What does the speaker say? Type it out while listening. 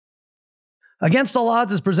Against All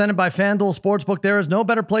Odds is presented by FanDuel Sportsbook. There is no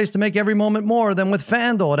better place to make every moment more than with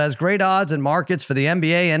FanDuel. It has great odds and markets for the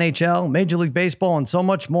NBA, NHL, Major League Baseball, and so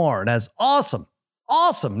much more. It has awesome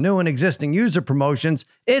new and existing user promotions.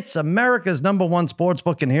 It's America's #1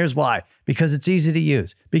 sportsbook, and here's why. Because it's easy to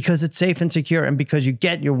use, because it's safe and secure, and because you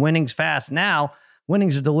get your winnings fast. Now,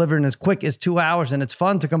 winnings are delivered in as quick as 2 hours, and it's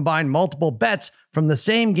fun to combine multiple bets from the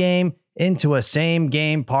same game into a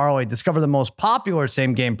same-game parlay. Discover the most popular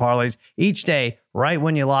same-game parlays each day right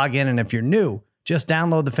when you log in. And if you're new, just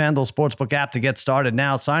download the FanDuel Sportsbook app to get started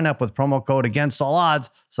now. Sign up with promo code Against All Odds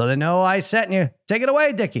so they know I sent you. Take it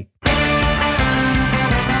away, Dickie.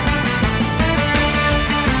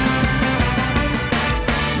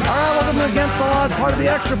 Welcome to Against the Odds, part of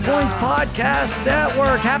the Extra Points Podcast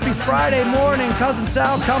Network. Happy Friday morning. Cousin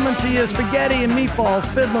Sal coming to you. Spaghetti and meatballs,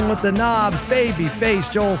 fiddling with the knobs.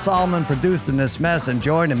 Babyface Joel Solomon producing this mess. And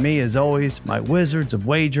joining me, as always, my wizards of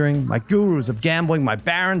wagering, my gurus of gambling, my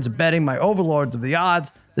barons of betting, my overlords of the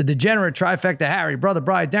odds, the degenerate trifecta Harry, Brother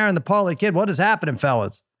Brian, Darren, the Parlay Kid. What is happening,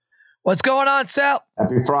 fellas? What's going on, Sal?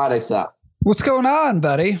 Happy Friday, Sal. What's going on,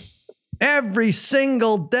 buddy? Every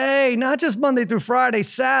single day, not just Monday through Friday,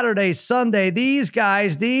 Saturday, Sunday, these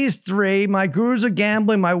guys, these three, my gurus of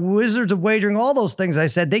gambling, my wizards of wagering, all those things I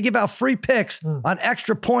said, they give out free picks on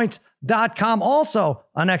extrapoints.com. Also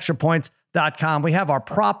on extrapoints.com, we have our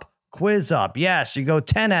prop quiz up. Yes, you go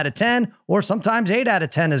 10 out of 10, or sometimes 8 out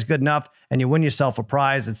of 10 is good enough, and you win yourself a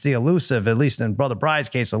prize. It's the elusive, at least in Brother Brian's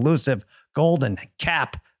case, elusive golden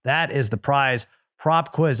cap. That is the prize.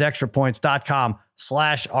 Prop quiz,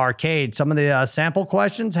 extrapoints.com/arcade. Some of the sample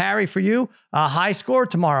questions, Harry, for you. High score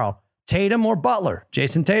tomorrow. Tatum or Butler?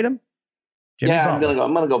 Jason Tatum? Jimmy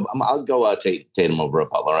Butler. I'll go Tatum over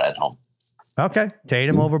Butler at home. Okay.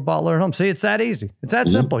 Tatum over Butler at home. See, it's that easy. It's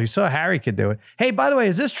that simple. You saw Harry could do it. Hey, by the way,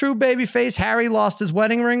 is this true, babyface? Harry lost his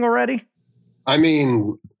wedding ring already? I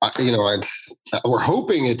mean, we're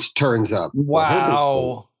hoping it turns up.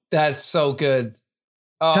 Wow. That's so good.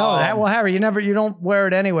 Tell that. Well, Harry, you don't wear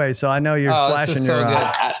it anyway, so I know you're flashing your. So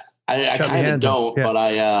I kind of don't, but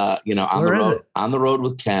on the road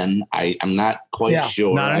with Ken. I'm not quite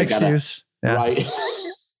sure. Not an excuse. Right.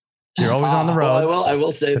 You're always on the road. Well, I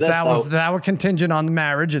will say this though. If that were contingent on the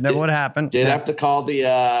marriage, it never would happen. Did have to call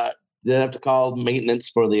maintenance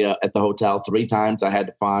for the at the hotel 3 times. I had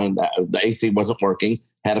to find that the AC wasn't working.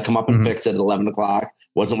 Had to come up and fix it at 11 o'clock.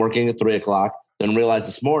 Wasn't working at 3 o'clock. Then realized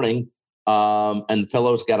this morning. And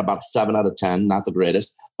pillows got about 7 out of 10, not the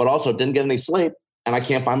greatest, but also didn't get any sleep. And I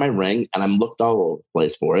can't find my ring, and I'm looked all over the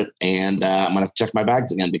place for it. And I'm gonna have to check my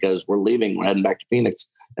bags again because we're leaving. We're heading back to Phoenix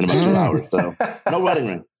in about 2 hours. So no wedding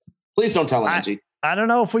ring. Please don't tell Angie. I don't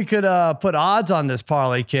know if we could put odds on this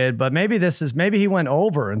Parlay Kid, but maybe he went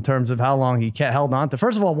over in terms of how long he held on to.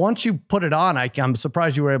 First of all, once you put it on, I'm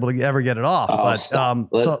surprised you were able to ever get it off. So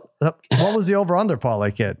what was the over under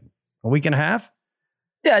Parlay Kid? A week and a half?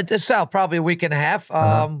 Yeah, Sal, probably a week and a half.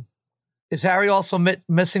 Is Harry also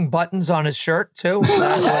missing buttons on his shirt too? Is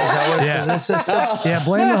that this is? Yeah,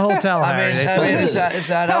 blame the hotel, Harry. Is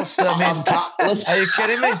that else? Are you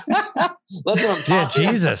kidding me? Listen,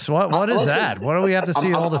 Jesus, what is that? What do we have to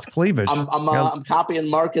see all this cleavage? I'm copying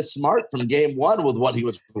Marcus Smart from game 1 with what he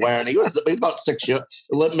was wearing. He was about 6 years,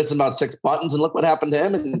 missing about 6 buttons, and look what happened to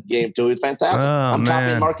him in game 2. He's fantastic. I'm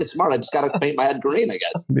copying Marcus Smart. I just got to paint my head green, I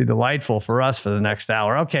guess. It'd be delightful for us for the next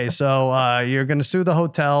hour. Okay, so you're going to sue the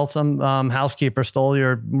hotel. Some housekeeper stole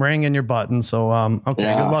your ring and your button. So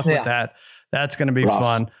good luck with that. That's going to be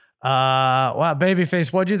fun. Wow,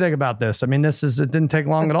 babyface, what'd you think about this? I mean, it didn't take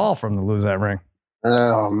long at all for him to lose that ring.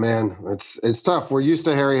 Oh man, it's tough. We're used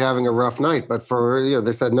to Harry having a rough night, but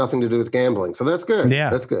this had nothing to do with gambling, so that's good.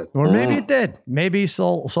 Yeah, that's good. Or maybe it did. Maybe he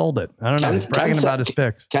sold it. I don't know. He's bragging about his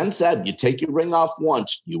picks. Ken said, "You take your ring off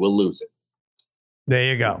once, you will lose it." There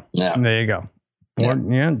you go. Yeah, there you go. Or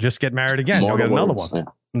just get married again. You'll get another one. Yeah.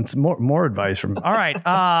 It's more advice from. All right.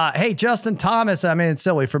 Hey, Justin Thomas. I mean, it's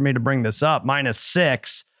silly for me to bring this up.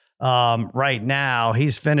 -6 right now.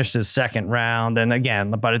 He's finished his second round. And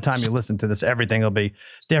again, by the time you listen to this, everything will be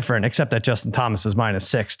different, except that Justin Thomas is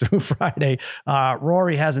 -6 through Friday.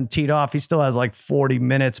 Rory hasn't teed off. He still has like 40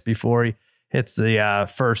 minutes before he hits the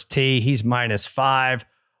first tee. He's -5.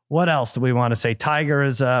 What else do we want to say? Tiger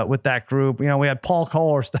is with that group. We had Paul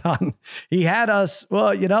Kohorst on. He had us,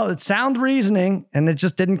 it's sound reasoning, and it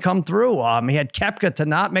just didn't come through. He had Koepka to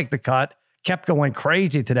not make the cut. Koepka went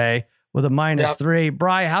crazy today with a -3.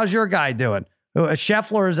 Bri, how's your guy doing?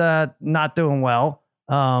 Scheffler is not doing well.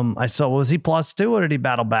 I saw, was he +2 or did he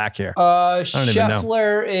battle back here?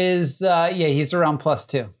 Scheffler is, he's around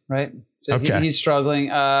 +2, right? So okay. He's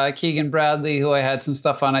struggling. Keegan Bradley, who I had some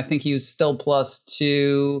stuff on, I think he was still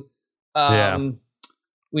 +2.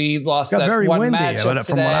 We lost Got that very one windy, matchup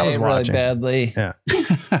from what I was today really watching. badly.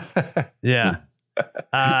 Yeah.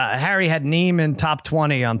 Harry had Neiman top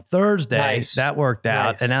 20 on Thursday. Nice. That worked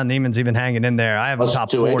out. Nice. And now Neiman's even hanging in there. I have Plus top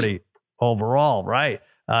 280. 40 overall, right?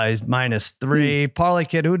 He's -3. Parlay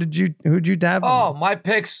Kid, who'd you dab? Oh, my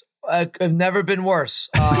picks have never been worse.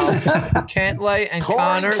 Cantlay and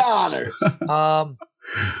Connors.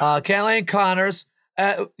 Cantlay and Connors.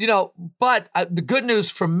 But the good news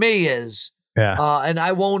for me is, and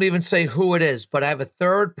I won't even say who it is, but I have a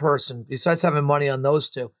third person besides having money on those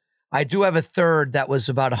two. I do have a third that was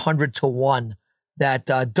about 100 to 1 that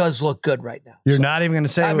does look good right now. You're not even going to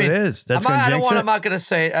say who it is. That's going to jinx it. I'm not going to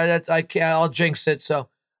say it. I can't. I'll jinx it. So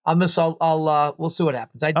we'll see what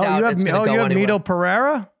happens. I doubt it's going to go you have anywhere. Mito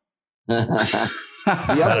Pereira? The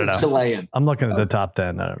other Chilean. I'm looking at the top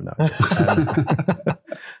 10. I don't know.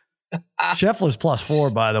 Scheffler's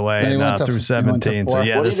 +4, by the way, through 17. So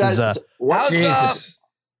yeah, this is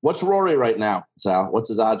what's Rory right now, Sal? What's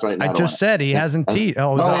his odds right now? I just said he hasn't teed.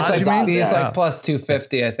 Oh, he's like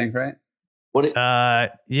 +250, I think, right?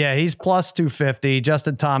 He's +250.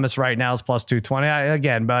 Justin Thomas right now is +220.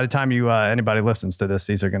 Again, by the time anybody listens to this,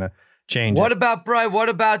 these are going to change. What about Brian? What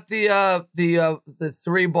about the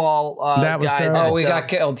 3-ball? That was terrible. We got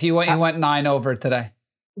killed. He went 9 over today.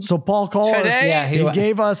 So Paul Kohler, today, he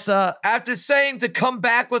gave us after saying to come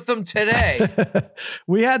back with them today.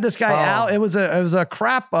 We had this guy out. It was a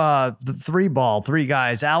crap 3-ball, 3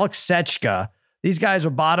 guys. Alex Sechka. These guys are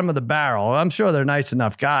bottom of the barrel. I'm sure they're nice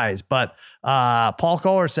enough guys, but Paul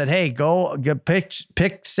Kohler said, "Hey, go pick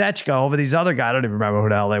Sechka over these other guys." I don't even remember who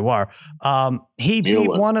the hell they were. He beat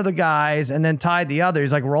one of the guys and then tied the other.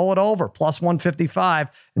 He's like, "Roll it over, +155,"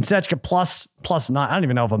 and Sechka plus 9. I don't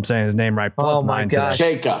even know if I'm saying his name right. Plus 9.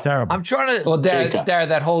 Chayka. Terrible. I'm trying to. Well,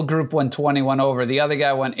 that whole group went 21 over. The other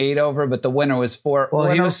guy went 8 over, but the winner was 4. Well,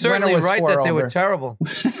 he was certainly right that they were terrible.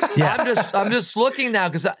 Yeah. I'm just looking now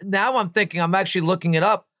because now I'm thinking I'm actually looking it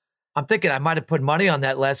up. I'm thinking I might have put money on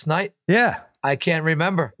that last night. Yeah. I can't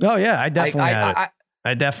remember. Oh, yeah. I definitely had it.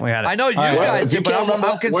 I definitely had it. I know you guys did, but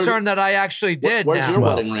I'm concerned that I actually did. Where's your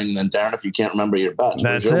wedding ring then, Darren, if you can't remember your bets?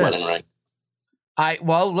 Where's your wedding ring?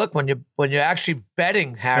 Look, when you're actually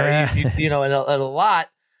betting, Harry, in a lot,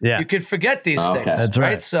 you could forget these things. That's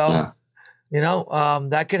right. So,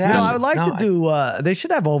 that could happen. I would like to do, they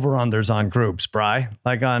should have over-unders on groups, Bri,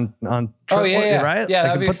 like on triple, right?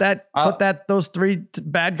 Yeah, put those 3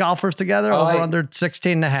 bad golfers together, over-under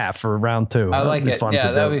 16.5 for round 2. I like it.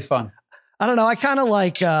 Yeah, that would be fun. I don't know. I kind of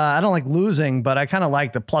like, I don't like losing, but I kind of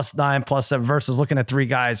like the +9, +7 versus looking at 3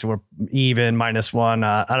 guys who are even, -1.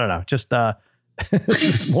 I don't know. Just,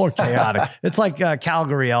 it's more chaotic. It's like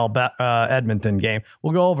Calgary Edmonton game.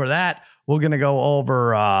 We'll go over that. We're going to go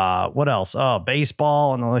over what else? Oh,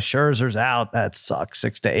 baseball, and Scherzer's out. That sucks.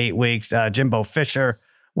 6 to 8 weeks. Jimbo Fisher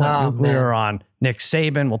went nuclear on Nick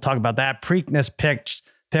Saban. We'll talk about that. Preakness picks.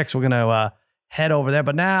 We're going to head over there.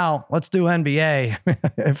 But now let's do NBA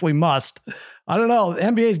if we must. I don't know. The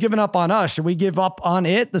NBA's given up on us. Should we give up on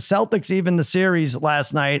it? The Celtics even the series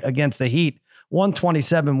last night against the Heat.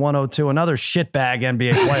 127-102. Another shitbag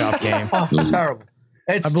NBA playoff game. Terrible.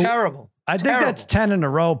 It's terrible. I think that's 10 in a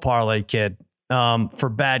row, Parlay Kid, for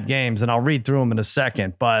bad games, and I'll read through them in a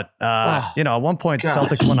second. But, at one point,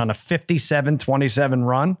 Celtics went on a 57-27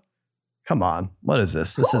 run. Come on. What is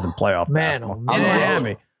this? This isn't playoff basketball. I'm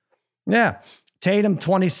Miami. Yeah. Tatum,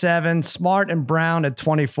 27. Smart and Brown at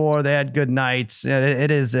 24. They had good nights.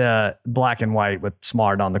 It is black and white with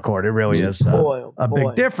Smart on the court. It really is a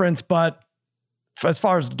big difference. But as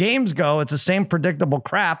far as games go, it's the same predictable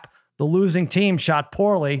crap. The losing team shot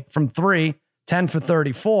poorly from 3, 10 for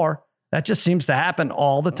 34. That just seems to happen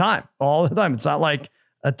all the time. It's not like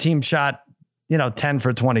a team shot, 10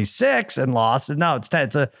 for 26 and lost. No,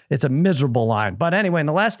 it's a miserable line. But anyway, in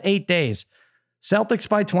the last 8 days, Celtics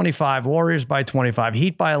by 25, Warriors by 25,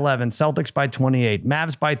 Heat by 11, Celtics by 28,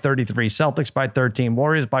 Mavs by 33, Celtics by 13,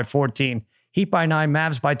 Warriors by 14, Heat by 9,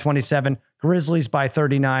 Mavs by 27, Grizzlies by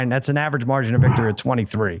 39. That's an average margin of victory of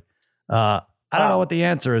 23. I don't know what the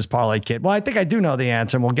answer is, Parlay Kid. Well, I think I do know the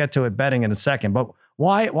answer, and we'll get to it betting in a second. But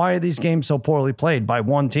why are these games so poorly played by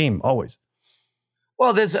one team always?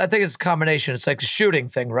 Well, I think it's a combination. It's like a shooting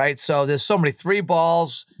thing, right? So there's so many 3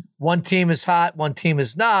 balls. One team is hot, one team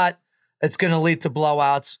is not. It's going to lead to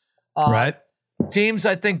blowouts. Right. Teams,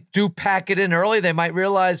 I think, do pack it in early. They might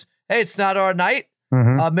realize, hey, it's not our night.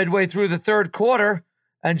 Midway through the third quarter,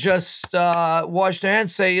 and just wash their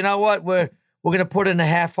hands. Say, you know what, we're going to put in a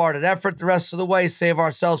half-hearted effort the rest of the way, save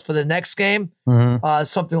ourselves for the next game,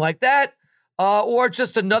 something like that. Or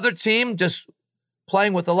just another team just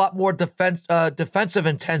playing with a lot more defensive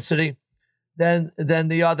intensity than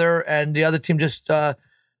the other, and the other team just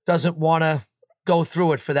doesn't want to go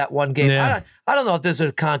through it for that one game. Yeah. I don't know if there's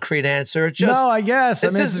a concrete answer. It's just, no, I guess.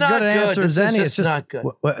 It's as good an answer as any. It's just not good.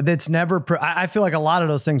 It's never. I feel like a lot of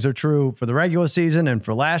those things are true for the regular season and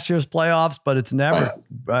for last year's playoffs, but it's never.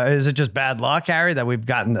 Is it just bad luck, Harry, that we've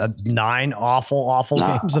gotten 9 awful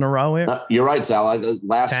games in a row here? You're right, Sal.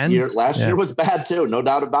 Last year was bad too, no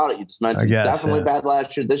doubt about it. You just mentioned definitely bad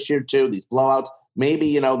last year. This year too, these blowouts.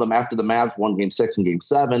 Maybe, them after the Mavs won game 6 and game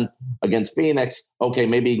 7 against Phoenix. Okay,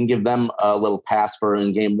 maybe you can give them a little pass for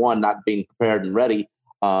in game 1, not being prepared and ready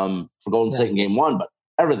for Golden State in game 1. But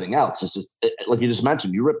everything else is just, like you just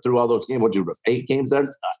mentioned, you ripped through all those games. What you rip? 8 games there?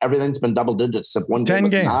 Everything's been double digits except one game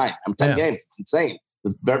was 9. 10 games. It's insane.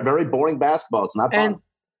 It's very, very boring basketball. It's not fun.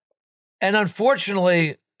 And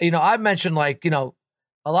unfortunately, I mentioned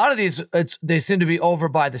a lot of these, they seem to be over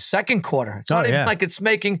by the second quarter. It's not even like it's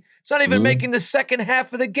not even making the second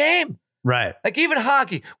half of the game. Right. Like even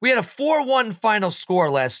hockey, we had a 4-1 final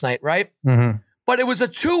score last night, right? Mm-hmm. But it was a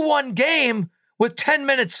 2-1 game with 10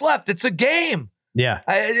 minutes left. It's a game. Yeah.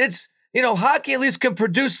 It's, hockey at least can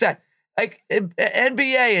produce that. Like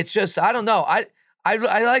NBA, it's just, I don't know. I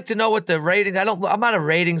like to know what the rating, I'm not a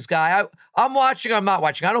ratings guy. I'm watching, I'm not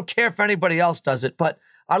watching. I don't care if anybody else does it, but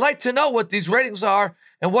I like to know what these ratings are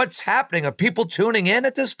and what's happening. Are people tuning in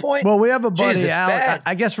at this point? Well, we have a buddy, Alec.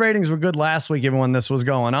 I guess ratings were good last week, even when this was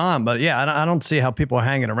going on. But yeah, I don't see how people are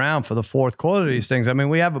hanging around for the fourth quarter of these things. I mean,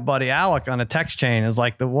 we have a buddy, Alec, on a text chain. Is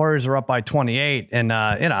like the Warriors are up by 28, and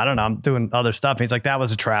I don't know. I'm doing other stuff. He's like, that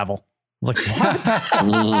was a travel. I was like, what?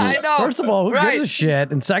 I know. First of all, who gives a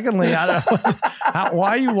shit? And secondly, I don't know, why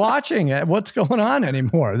are you watching it? What's going on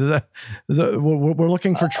anymore? We're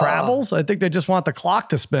looking for travels? I think they just want the clock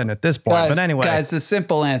to spin at this point. But anyway. Guys, the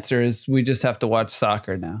simple answer is we just have to watch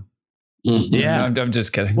soccer now. Yeah. I'm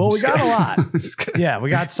just kidding. Well, we got a lot. Yeah,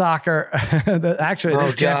 we got soccer. Actually,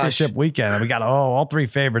 there's championship weekend. We got all 3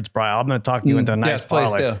 favorites, Brian. I'm going to talk you into a nice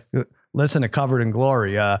parlay. Listen to Covered in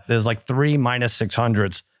Glory. There's like 3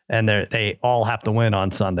 -600s. And they all have to win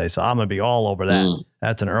on Sunday. So I'm going to be all over that.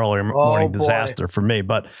 That's an early morning disaster for me.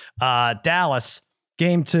 But Dallas,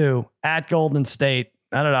 game 2 at Golden State.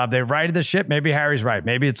 I don't know. Have they righted the ship? Maybe Harry's right.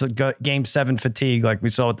 Maybe it's a game 7 fatigue like we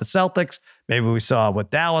saw with the Celtics. Maybe we saw with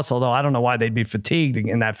Dallas, although I don't know why they'd be fatigued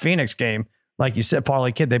in that Phoenix game. Like you said,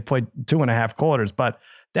 Parlay Kid, they played 2.5 quarters. But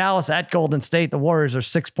Dallas at Golden State, the Warriors are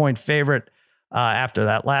 6-point favorite. After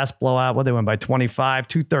that last blowout, they went by 25.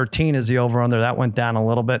 213 is the over-under. That went down a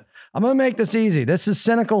little bit. I'm going to make this easy. This is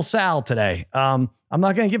Cynical Sal today. I'm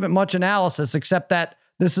not going to give it much analysis, except that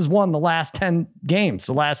this has won the last 10 games,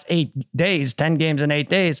 the last 8 days, 10 games in 8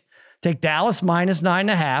 days. Take Dallas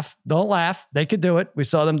 -9.5. Don't laugh. They could do it. We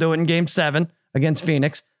saw them do it in game 7 against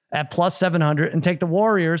Phoenix at +700. And take the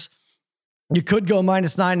Warriors. You could go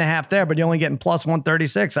 -9.5 there, but you're only getting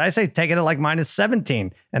 +136. I say take it at like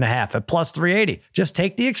 -17.5 at +380. Just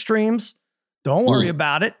take the extremes. Don't worry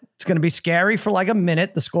about it. It's going to be scary for like a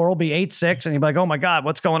minute. The score will be 8-6, and you'll be like, oh my God,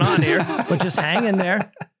 what's going on here? But just hang in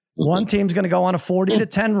there. One team's going to go on a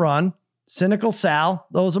 40-10 run. Cynical Sal.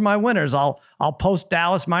 Those are my winners. I'll post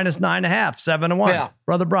Dallas -9.5, 7-1. Yeah.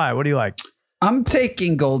 Brother Brian, what do you like? I'm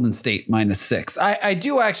taking Golden State -6. I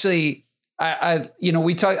do actually. I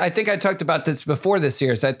think I talked about this before this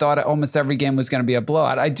series. I thought almost every game was going to be a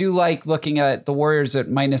blowout. I do like looking at the Warriors at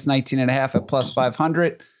 -19.5 at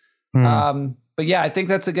 +500. But yeah, I think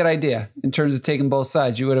that's a good idea in terms of taking both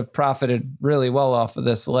sides. You would have profited really well off of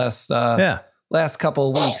this last couple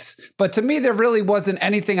of weeks. But to me, there really wasn't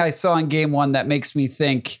anything I saw in game 1 that makes me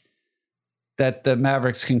think that the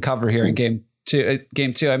Mavericks can cover here in game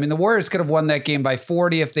 2. I mean, the Warriors could have won that game by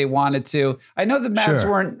 40 if they wanted to. I know the Mavs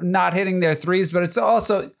weren't not hitting their threes, but it's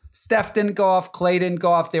also Steph didn't go off, Clay didn't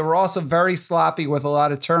go off. They were also very sloppy with a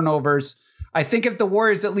lot of turnovers. I think if the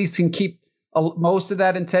Warriors at least can keep most of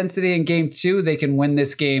that intensity in game 2, they can win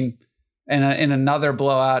this game in another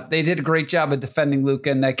blowout. They did a great job of defending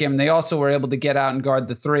Luka in that game. They also were able to get out and guard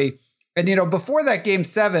the 3. And, before that game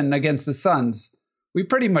 7 against the Suns, we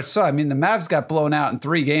pretty much saw. I mean, the Mavs got blown out in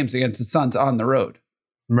 3 games against the Suns on the road.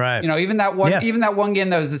 Right. Even that one game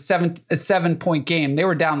that was a 7-point game, they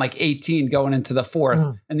were down like 18 going into the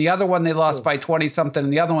 4th. And the other one they lost by 20 something,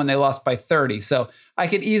 and the other one they lost by 30. So I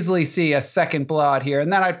could easily see a second blowout here.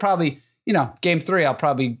 And then I'd probably, game 3, I'll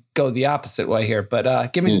probably go the opposite way here.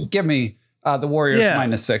 But give me the Warriors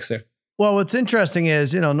 -6 there. Well, what's interesting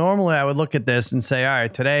is, normally I would look at this and say, all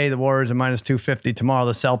right, today the Warriors are -250. Tomorrow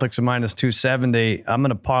the Celtics are -270. I'm going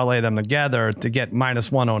to parlay them together to get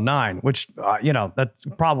 -109, which, that's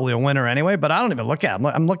probably a winner anyway, but I don't even look at it.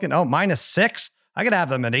 I'm looking, -6. I could have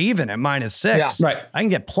them at even at -6. Yeah, right. I can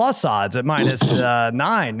get plus odds at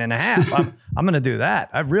 -9.5. I'm going to do that.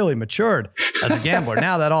 I've really matured as a gambler.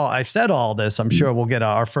 Now that I've said all this, I'm sure we'll get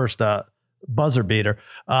our first buzzer beater.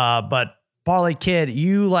 But Parlay Kid,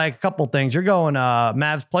 you like a couple things. You're going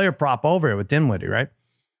Mavs player prop over here with Dinwiddie, right?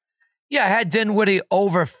 Yeah, I had Dinwiddie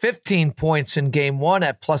over 15 points in game 1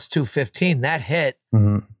 at plus 215. That hit.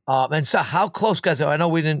 Mm-hmm. And so how close, guys, I know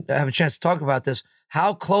we didn't have a chance to talk about this.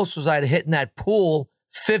 How close was I to hitting that pool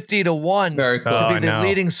 50-1 to be the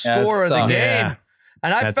leading scorer of the game? Yeah.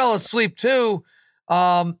 And I fell asleep too.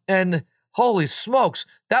 And holy smokes,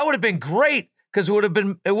 that would have been great because it would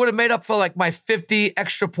have made up for like my 50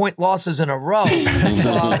 extra point losses in a row.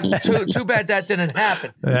 So, too bad that didn't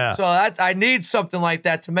happen. Yeah. So I need something like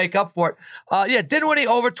that to make up for it. Yeah, Dinwiddie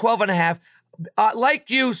over 12.5. Like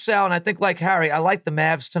you, Sal, and I think like Harry, I like the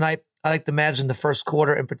Mavs tonight. I like the Mavs in the first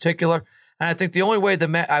quarter in particular. And I think the only way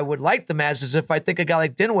I would like the Mavs is if I think a guy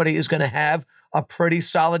like Dinwiddie is going to have a pretty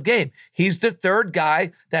solid game. He's the third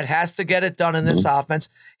guy that has to get it done in this offense.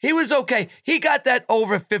 He was okay. He got that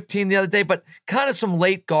over 15 the other day, but kind of some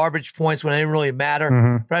late garbage points when it didn't really matter.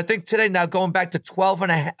 Mm-hmm. But I think today, now going back to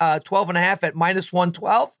 12.5 at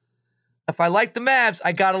 -112, if I like the Mavs,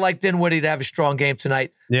 I got to like Dinwiddie to have a strong game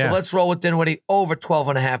tonight. Yeah. So let's roll with Dinwiddie over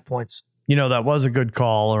 12.5 points. You know, that was a good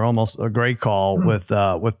call, or almost a great call with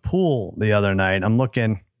Poole the other night. I'm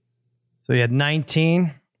looking. So he had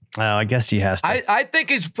 19. I guess he has to. I think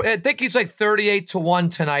he's like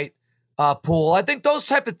 38-1 tonight, Poole. I think those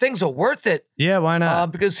type of things are worth it. Yeah, why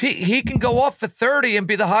not? Because he can go off for 30 and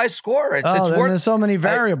be the high scorer. It's worth. There's so many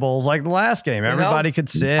variables like the last game. Everybody could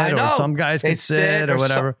sit, or some guys could sit, or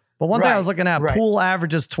whatever. But one thing I was looking at, Poole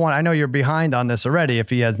averages 20. I know you're behind on this already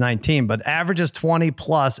if he has 19, but averages 20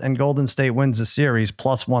 plus, and Golden State wins the series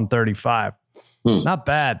plus 135. Not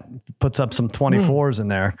bad. Puts up some 24s in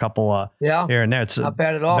there, a couple here and there. It's not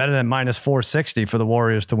bad at all. Better than -460 for the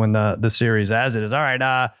Warriors to win the series as it is. All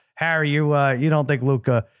right, Harry, you don't think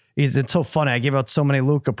Luka? It's so funny. I give out so many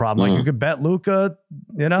Luka problems. Like you could bet Luka,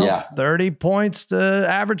 30 points to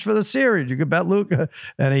average for the series. You could bet Luka,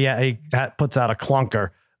 and he puts out a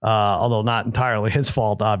clunker. Although not entirely his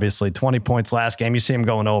fault, obviously. 20 points last game. You see him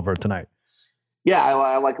going over tonight. Yeah,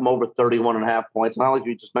 I like him over 31.5 points. And I like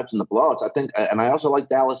you just mentioned the blowouts. I think, and I also like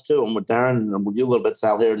Dallas too. I'm with Darren and with you a little bit,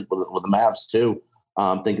 Sal, here with the Mavs too.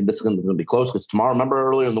 Thinking this is going to be close because tomorrow, remember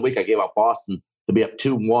earlier in the week, I gave out Boston to be up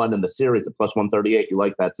 2-1 in the series at plus 138. You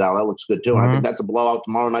like that, Sal? That looks good too. And I think that's a blowout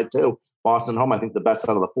tomorrow night too. Boston home, I think the best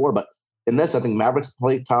out of the four. But in this, I think Mavericks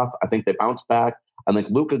play tough. I think they bounce back. I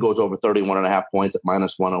think Luka goes over 31.5 points at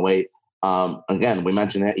 -108. Again, we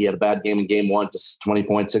mentioned that he had a bad game in game 1, just 20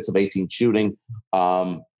 points, 6 of 18 shooting.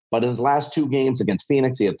 But in his last 2 games against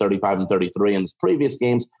Phoenix, he had 35 and 33. In his previous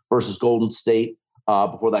games versus Golden State,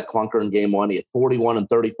 before that clunker in game 1, he had 41 and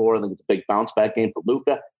 34. I think it's a big bounce back game for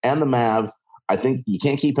Luka and the Mavs. I think you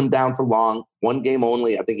can't keep him down for long. 1 game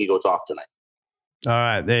only. I think he goes off tonight. All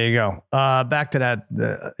right, there you go. Back to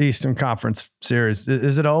that Eastern Conference series.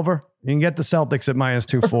 Is it over? You can get the Celtics at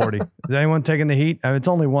 -240. Is anyone taking the Heat? I mean, it's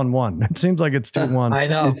only 1-1. It seems like it's 2-1. I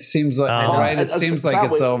know. It seems like It seems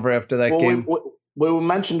like it's over after that game. We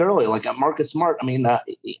mentioned earlier, like Marcus Smart. I mean,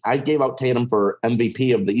 I gave out Tatum for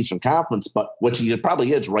MVP of the Eastern Conference, but which he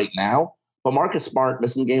probably is right now. But Marcus Smart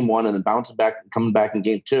missing game 1 and then bouncing back, coming back in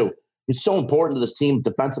game 2. He's so important to this team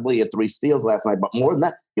defensively. He had 3 steals last night, but more than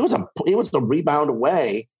that, he was a rebound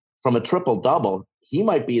away from a triple-double. He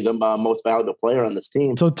might be the most valuable player on this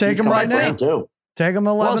team. So take him right now. Too. Take him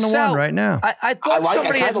 11-1 right now. I thought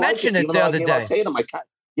somebody had mentioned it the other day. Tatum,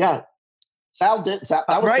 Sal did.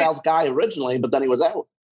 That was Sal's guy originally, but then he was out.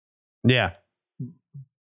 Yeah,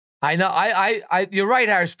 I know. I you're right,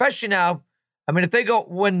 Harry. Especially now. I mean, if they go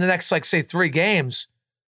win the next, like, say, 3 games,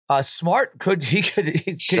 Smart could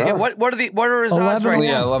sure. What are his odds right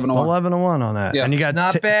now? 11-1 on that. Yeah. And you got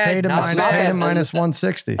not bad. Tatum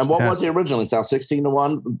 -160. And what was he originally, Sal?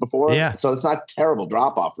 16-1 before? Yeah. So it's not terrible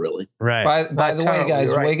drop off, really. Right. By the way,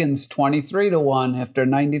 guys, right. Wiggins 23-1 after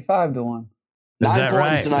 95-1 9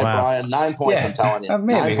 points tonight, Brian. 9 points, I'm telling you.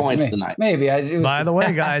 9 points tonight. Maybe. By the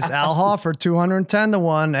way, guys, Al Horford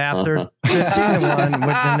 210-1 after 15-1,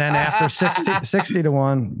 and then after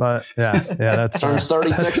 60-1. But that's turns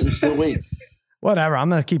 36 in 2 weeks. Whatever. I'm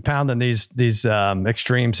going to keep pounding these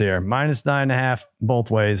extremes here. -9.5 both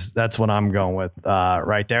ways. That's what I'm going with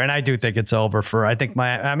right there. And I do think it's over for.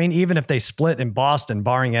 Even if they split in Boston,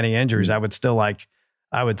 barring any injuries, I would still like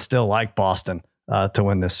Boston to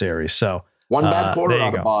win this series. So. One bad quarter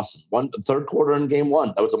out of Boston. Third quarter in game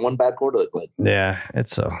 1. That was a 1 bad quarter they played. Yeah,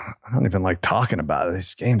 it's I don't even like talking about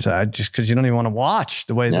these games. Just because you don't even want to watch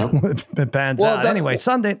the way it pans out. Anyway,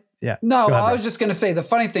 Sunday. Yeah. No, I was just going to say the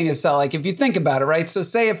funny thing is, like, if you think about it, right? So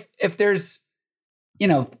say if there's,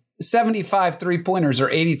 75 3-pointers or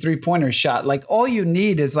 80 3-pointers shot, like all you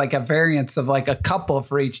need is like a variance of like a couple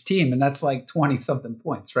for each team, and that's like 20 something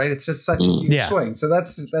points, right? It's just such a huge swing. So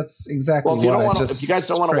that's exactly. Well, if you guys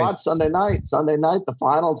don't want to watch Sunday night, the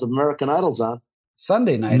finals of American Idol's on.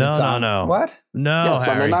 Sunday night. No. What? No, yeah,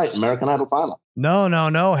 Sunday night, American Idol final.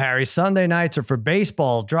 No, Harry. Sunday nights are for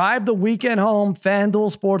baseball. Drive the weekend home.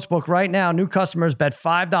 FanDuel Sportsbook right now. New customers bet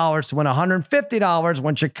 $5 to win $150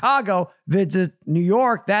 when Chicago visits New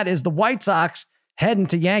York. That is the White Sox heading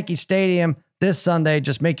to Yankee Stadium this Sunday.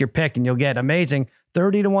 Just make your pick and you'll get amazing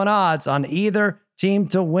 30-1 odds on either team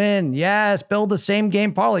to win. Yes, build the same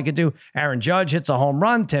game parlay. You could do Aaron Judge hits a home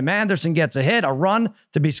run. Tim Anderson gets a hit, a run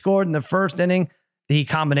to be scored in the first inning. The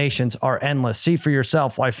combinations are endless. See for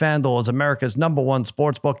yourself why FanDuel is America's #1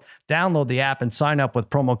 sportsbook. Download the app and sign up with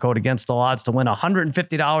promo code Against All Odds to win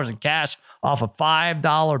 $150 in cash off a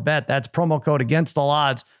 $5 bet. That's promo code Against All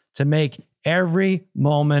Odds to make every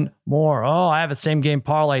moment more. Oh, I have a same game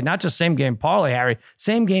parlay. Not just same game parlay, Harry.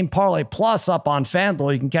 Same game parlay plus up on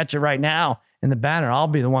FanDuel. You can catch it right now in the banner. I'll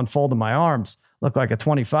be the one folding my arms. Look like a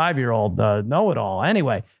 25-year-old know-it-all.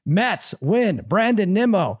 Anyway, Mets win. Brandon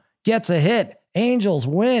Nimmo gets a hit. Angels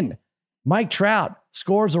win. Mike Trout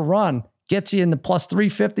scores a run, gets you in the plus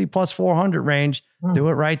 350, plus 400 range. Do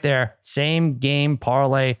it right there. Same game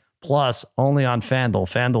parlay plus only on FanDuel.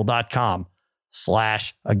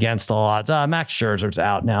 FanDuel.com/Against All Odds. Max Scherzer's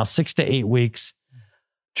out now, 6 to 8 weeks.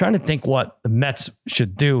 Trying to think what the Mets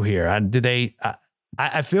should do here. Do they?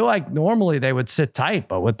 I feel like normally they would sit tight,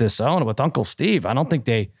 but with this owner, with Uncle Steve, I don't think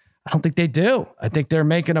they do. I think they're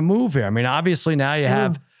making a move here. I mean, obviously now you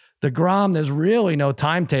have DeGrom. There's really no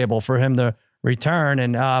timetable for him to return.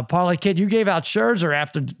 And Parlay Kid, you gave out Scherzer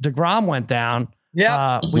after DeGrom went down.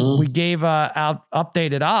 Yeah, we gave out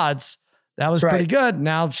updated odds. That was pretty good.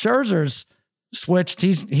 Now Scherzer's switched.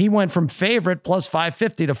 He went from favorite plus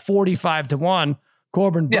 550 to 45-1.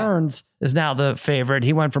 Corbin Burns is now the favorite.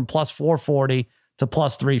 He went from plus 440 to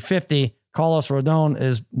plus 350. Carlos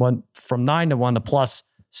Rodon went from 9-1 to plus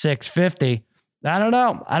 650. I don't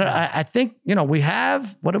know. I think, we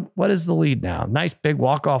have, what is the lead now? Nice big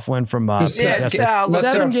walk-off win from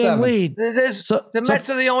 7-game lead. The Mets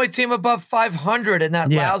are the only team above 500 in that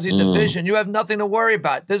lousy division. You have nothing to worry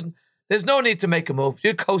about. There's no need to make a move.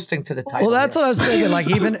 You're coasting to the title. Well, that's what I was thinking. Like,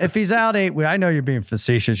 even if he's out 8, I know you're being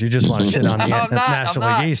facetious. You just want to shit on the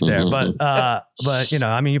National League East there. But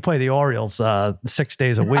you play the Orioles 6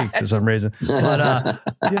 days a week for some reason. But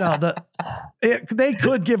they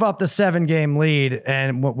could give up the 7-game lead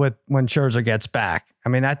and when Scherzer gets back. I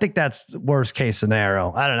mean, I think that's worst case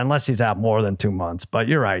scenario. I don't know, unless he's out more than 2 months. But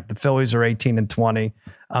you're right. The Phillies are 18-20.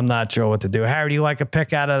 I'm not sure what to do. Harry, do you like a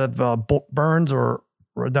pick out of Burns or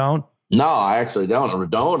Rodon? No, I actually don't.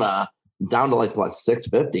 Rodon down to like plus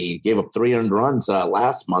 650. He gave up 3 earned runs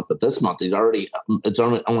last month, but this month it's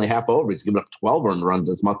only half over. He's given up 12 earned runs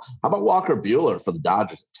this month. How about Walker Buehler for the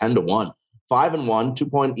Dodgers? 10-1, 5-1,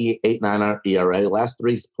 2.89 ERA. Last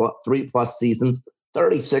three plus seasons,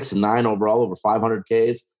 36-9 overall, over 500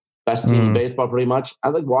 Ks. Best team in baseball, pretty much.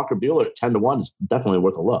 I think Walker Buehler at 10-1 is definitely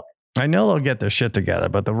worth a look. I know they'll get their shit together,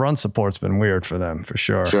 but the run support's been weird for them for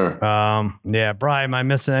sure. Brian, am I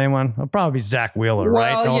missing anyone? It'll probably be Zach Wheeler,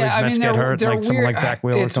 right? All these Mets get hurt, like someone like Zach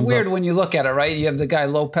Wheeler. It's weird when you look at it, right? You have the guy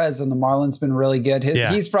Lopez and the Marlins been really good.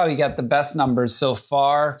 He's probably got the best numbers so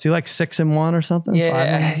far. Is he like 6-1 or something?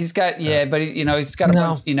 Yeah, he's got but he's got a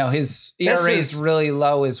bunch, his ERA is really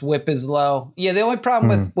low, his WHIP is low. Yeah, the only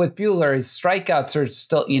problem with Buehler is strikeouts are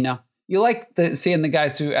still, you like seeing the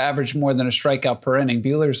guys who average more than a strikeout per inning.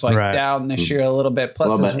 Buehler's down this year a little bit.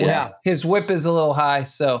 Plus his WHIP is a little high.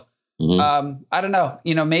 So I don't know.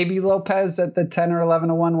 Maybe Lopez at the 10 or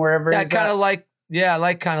 11-1, wherever. I kind of like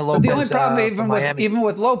Lopez. But the only problem even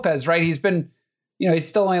with Lopez, right? He's been, he's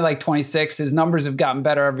still only like 26. His numbers have gotten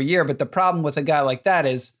better every year. But the problem with a guy like that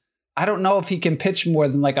is, I don't know if he can pitch more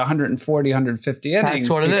than like 140, 150 innings. That's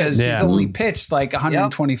what because he's only pitched like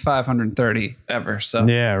 125, 130 ever. So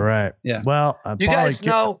yeah, right. Yeah. Well, you guys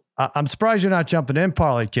know. I'm surprised you're not jumping in,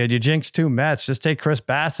 Parlay Kid. You jinxed 2 Mets. Just take Chris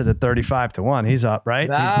Bassett at 35-1. He's up, right?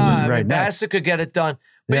 He's Bassett could get it done.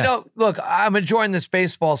 But look, I'm enjoying this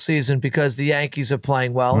baseball season because the Yankees are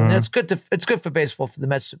playing well, and it's good for baseball for the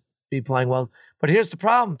Mets to be playing well. But here's the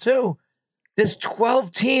problem too. There's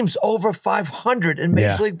 12 teams over 500 in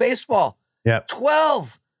Major League Baseball. Yeah,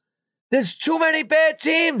 12. There's too many bad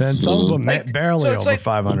teams. And some of them barely over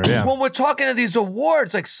 500. Yeah. When we're talking to these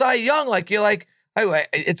awards like Cy Young, you're like, anyway,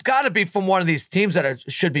 it's got to be from one of these teams that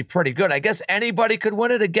should be pretty good. I guess anybody could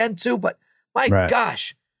win it again too, but my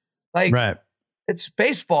gosh, it's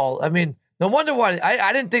baseball. I mean, no wonder why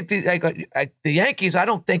I didn't think the Yankees, I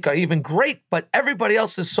don't think are even great, but everybody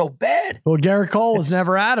else is so bad. Well, Garrett Cole was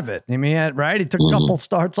never out of it. I mean, right? He took a couple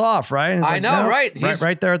starts off, right? I know, right? He's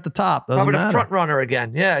right there at the top. Probably the front runner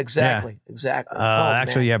again. Yeah, exactly. Yeah. Exactly.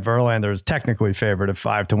 Actually, yeah, Verlander is technically favored at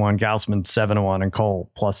 5-1, Gausman 7-1, and Cole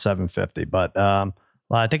plus 750. But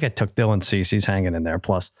I think I took Dylan Cease. He's hanging in there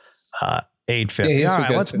plus 850. Yeah, all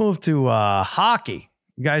right, let's move to hockey.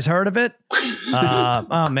 You guys heard of it?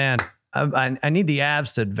 Oh, man. I need the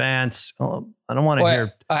Avs to advance. I don't want to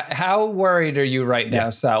hear. How worried are you right now,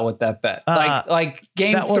 Sal, with that bet? Like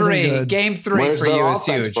game three. Game three Where's for you is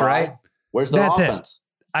huge, right? Where's the offense?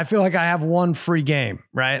 I feel like I have one free game,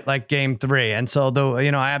 right? Like game 3. And so I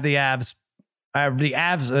have the Avs. I have the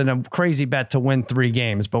Avs in a crazy bet to win 3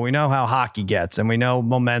 games, but we know how hockey gets, and we know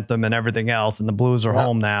momentum and everything else. And the Blues are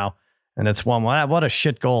home now, and it's 1-1. What a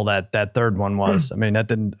shit goal that third one was. I mean, that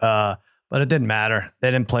didn't. But it didn't matter. They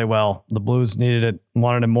didn't play well. The Blues needed it,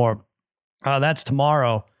 wanted it more. That's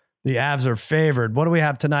tomorrow. The Avs are favored. What do we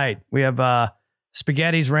have tonight? We have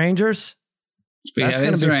Spaghetti's Rangers. That's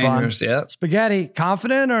going to be Rangers, fun. Yeah. Spaghetti,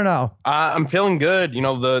 confident or no? I'm feeling good. You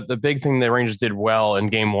know, the big thing the Rangers did well in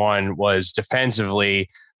game 1 was defensively,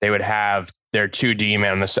 they would have their 2D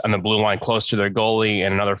man on the blue line close to their goalie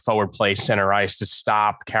and another forward play center ice to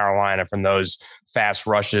stop Carolina from those fast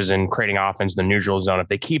rushes and creating offense in the neutral zone. If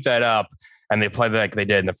they keep that up and they play like they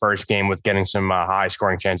did in the first game with getting some high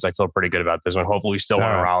scoring chances, I feel pretty good about this one. Hopefully we still win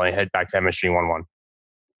Raleigh, head back to MSG 1-1.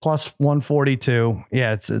 Plus 142.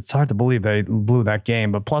 Yeah, it's hard to believe they blew that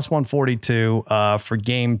game, but plus 142 for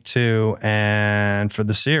game 2 and for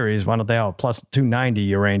the series. Why don't they all plus 290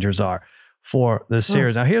 your Rangers are for the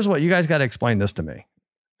series. Now, here's what you guys got to explain this to me,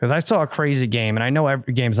 because I saw a crazy game, and I know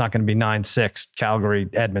every game's not going to be 9-6 Calgary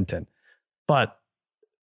Edmonton, but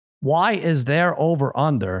why is there over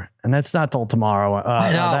under? And that's not till tomorrow.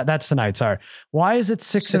 That's tonight. Sorry. Why is it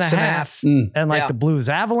 6.5? And like the Blues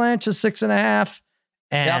Avalanche is 6.5,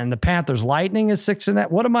 and the Panthers Lightning is 6.5.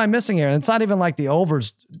 What am I missing here? And it's not even like the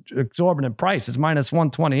over's exorbitant price. It's minus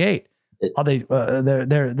 128. Are they?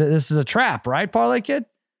 This is a trap, right, Parlay Kid?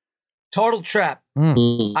 Total trap.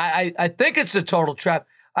 I think it's a total trap.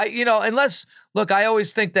 Unless I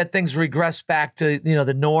always think that things regress back to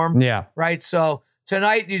the norm. Yeah. Right. So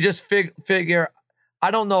tonight you just figure.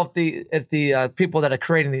 I don't know if the people that are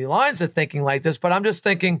creating the lines are thinking like this, but I'm just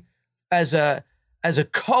thinking as a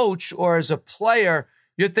coach or as a player,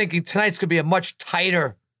 you're thinking tonight's gonna be a much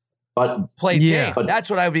tighter played game. That's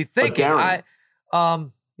what I would be thinking. Darren,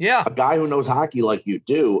 a guy who knows hockey like you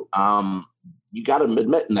do. You got to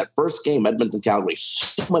admit, in that first game, Edmonton-Calgary,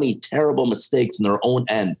 so many terrible mistakes in their own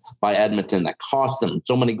end by Edmonton that cost them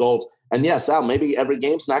so many goals. And yes, Al, maybe every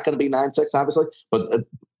game's not going to be 9-6, obviously, but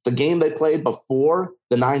the game they played before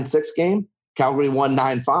the 9-6 game, Calgary won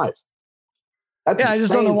 9-5. That's I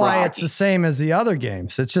just don't know why it's the same as the other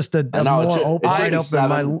games. It's just a more open.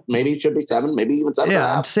 7, maybe it should be 7, maybe even 7.5.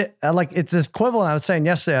 Yeah, it's equivalent. I was saying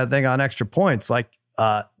yesterday, I think on Extra Points, like.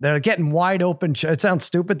 They're getting wide open. It sounds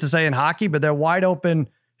stupid to say in hockey, but they're wide open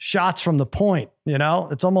shots from the point.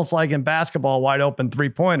 It's almost like in basketball, wide open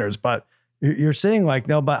 3-pointers. But you're seeing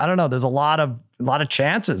but I don't know. There's a lot of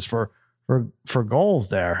chances for goals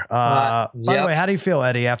there. By the way, how do you feel,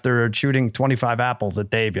 Eddie, after shooting 25 apples at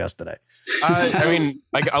Dave yesterday? I mean,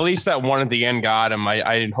 like at least that one at the end got him.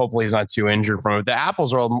 I hopefully he's not too injured from it. The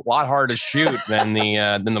apples are a lot harder to shoot than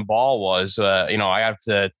the ball was. I have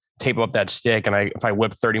to tape up that stick, and if I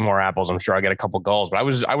whip 30 more apples, I'm sure I get a couple goals. But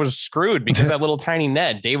I was screwed because that little tiny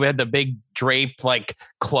net. David had the big drape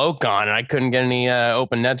cloak on, and I couldn't get any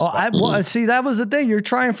open nets. See, that was the thing. You're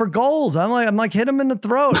trying for goals. I'm like, hit him in the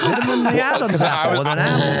throat, hit him in the Adam's apple with an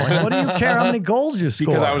apple. What do you care how many goals you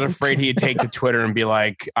score? Because I was afraid he'd take to Twitter and be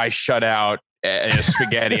like, I shut out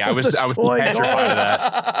spaghetti. I was petrified of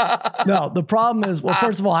that. No, the problem is,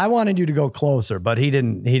 first of all, I wanted you to go closer, but he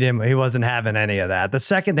wasn't having any of that. The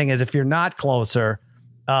second thing is, if you're not closer,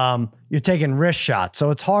 you're taking wrist shots.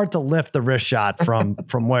 So it's hard to lift the wrist shot from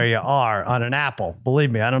where you are on an apple.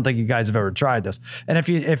 Believe me, I don't think you guys have ever tried this. And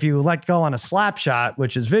if you let go on a slap shot,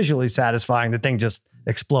 which is visually satisfying, the thing just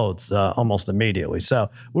explodes almost immediately.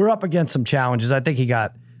 So we're up against some challenges. I think he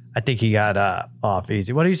got off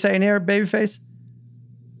easy. What are you saying here, Babyface?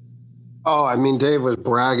 Oh, I mean, Dave was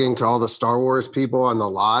bragging to all the Star Wars people on the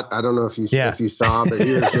lot. I don't know if you saw, but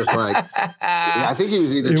he was just like, I think he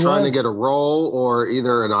was either trying to get a role or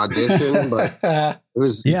either an audition, but it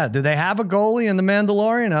was. Yeah. Do they have a goalie in The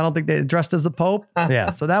Mandalorian? I don't think they dressed as the Pope.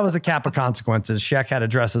 Yeah. So that was the cap of consequences. Shek had to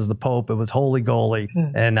dress as the Pope. It was holy goalie.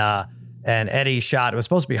 And And Eddie shot, it was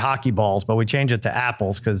supposed to be hockey balls, but we changed it to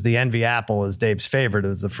apples because the Envy apple is Dave's favorite. It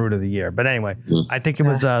was the fruit of the year. But anyway, I think it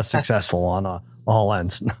was successful on all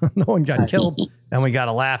ends. No one got killed, and we got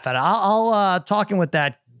to laugh at it. I'll talking with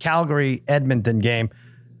that Calgary Edmonton game.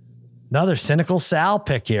 Another cynical Sal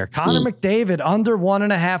pick here. Connor McDavid under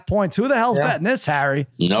 1.5 points. Who the hell's betting this, Harry?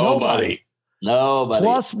 Nobody.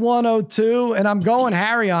 Plus 102. And I'm going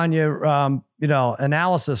Harry on you,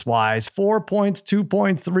 analysis wise. 4 points, 2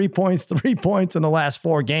 points, 3 points, 3 points in the last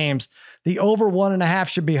 4 games. The over 1.5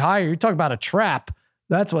 should be higher. You talk about a trap.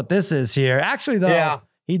 That's what this is here. Actually, though,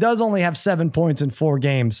 he does only have 7 points in 4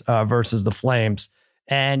 games versus the Flames.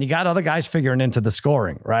 And you got other guys figuring into the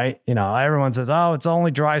scoring, right? Everyone says, it's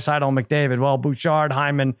only Draisaitl and McDavid. Well, Bouchard,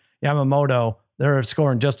 Hyman, Yamamoto, they're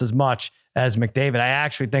scoring just as much as McDavid. I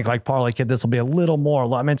actually think, like Parlay Kid, this will be a little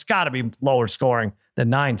more. I mean, it's got to be lower scoring than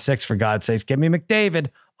 9-6, for God's sakes. Give me McDavid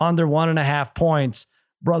under 1.5 points.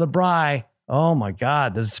 Brother Bry, oh my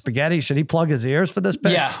God, does Spaghetti, should he plug his ears for this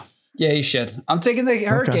pick? Yeah, he should. I'm taking the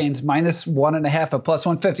Hurricanes minus 1.5 at plus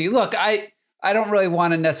 150. Look, I don't really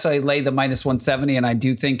want to necessarily lay the minus 170, and I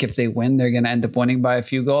do think if they win, they're going to end up winning by a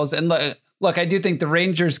few goals. And look, I do think the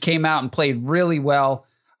Rangers came out and played really well.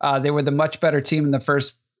 They were the much better team in the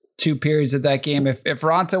first 2 periods of that game. If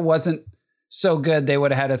Raanta wasn't so good, they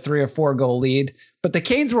would have had a 3 or 4 goal lead. But the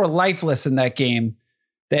Canes were lifeless in that game.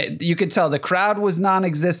 You could tell the crowd was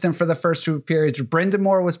non-existent for the first 2 periods. Brendan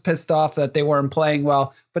Moore was pissed off that they weren't playing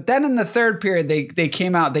well. But then in the third period, they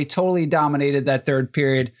came out. They totally dominated that third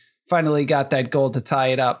period. Finally got that goal to tie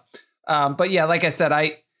it up. But yeah, like I said,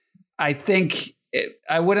 I think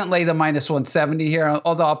I wouldn't lay the minus 170 here,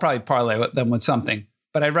 although I'll probably parlay them with something.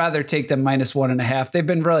 But I'd rather take them minus 1.5. They've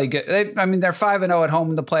been really good. They're 5-0 at home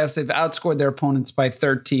in the playoffs. They've outscored their opponents by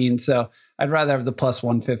 13. So I'd rather have the plus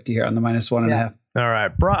 150 here on the minus 1.5. Yeah. All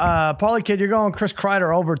right. Parlay Kid, you're going Chris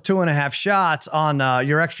Kreider over 2.5 shots on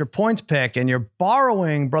your extra points pick, and you're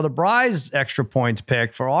borrowing Brother Bry's extra points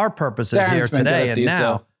pick for our purposes here today and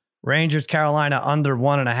now. Rangers, Carolina under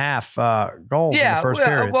 1.5 goals in the first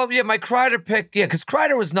period. Well, my Kreider pick, because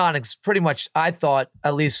Kreider was pretty much, I thought,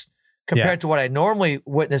 at least compared to what I normally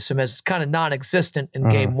witness him as, kind of non-existent in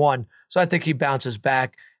game 1. So I think he bounces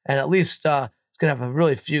back, and at least he's going to have a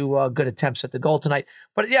really few good attempts at the goal tonight.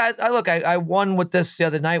 But yeah, I won with this the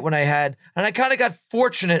other night when I had, and I kind of got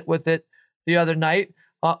fortunate with it the other night,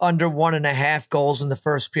 under 1.5 goals in the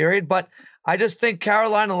first period. But I just think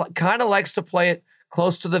Carolina kind of likes to play it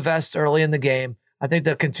close to the vest early in the game. I think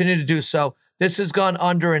they'll continue to do so. This has gone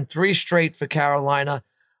under in 3 straight for Carolina.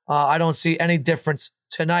 I don't see any difference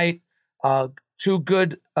tonight. 2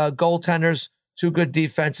 good goaltenders, 2 good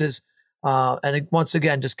defenses. And once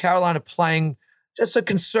again, just Carolina playing just a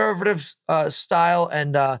conservative style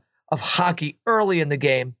and of hockey early in the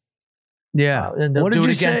game. Yeah. And they'll do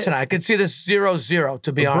it again tonight. I could see this 0-0,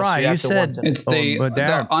 to be honest. You said it's the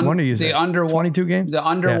under 22 games. The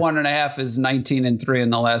under 1.5 is 19-3 in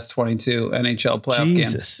the last 22 NHL playoff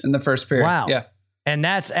games in the first period. Wow. Yeah. And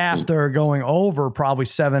that's after going over probably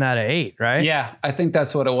 7 out of 8, right? Yeah, I think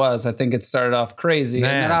that's what it was. I think it started off crazy.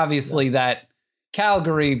 Man. And then obviously that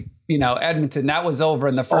Calgary, Edmonton, that was over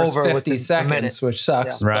in the first 50 seconds, which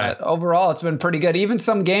sucks. Yeah. Right. But overall, it's been pretty good. Even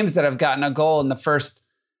some games that have gotten a goal in the first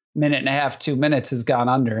minute and a half, 2 minutes has gone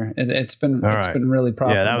under. It's been really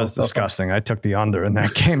profitable. Yeah, that was disgusting. I took the under in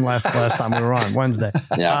that game last time we were on Wednesday.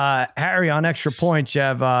 Yeah. Harry, on extra points, you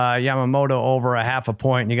have Yamamoto over 0.5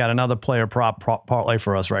 point, and you got another player parlay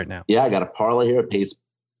for us right now. Yeah, I got a parlay here. It pays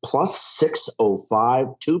plus 605,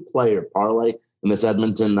 2-player parlay in this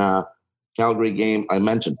Edmonton Calgary game. I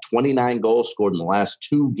mentioned 29 goals scored in the last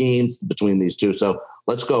 2 games between these two. So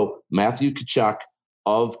let's go. Matthew Tkachuk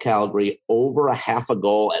of Calgary over 0.5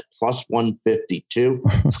 goal at plus 152.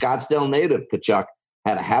 Scottsdale native Tkachuk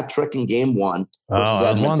had a hat trick in game 1. I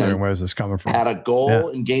was wondering where's this coming from. Had a goal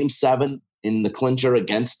in game 7 in the clincher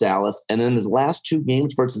against Dallas. And in his last 2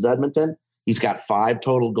 games versus Edmonton, he's got 5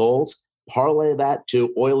 total goals. Parlay that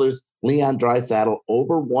to Oilers, Leon Draisaitl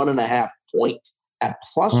over 1.5 points at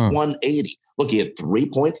plus 180. Look, he had 3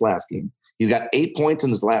 points last game. He's got 8 points in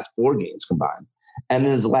his last 4 games combined. And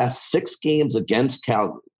in his last 6 games against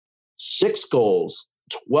Calgary, 6 goals,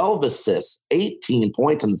 12 assists, 18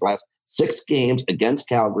 points in his last 6 games against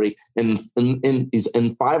Calgary. In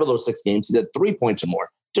 5 of those 6 games, he's had 3 points or more.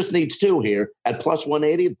 Just needs 2 here at plus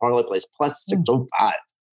 180. The parlay plays plus 605.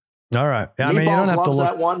 All right. Yeah, you don't have to look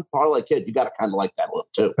that one. Parlay Kid, you got to kind of like that a little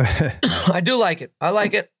too. I do like it. I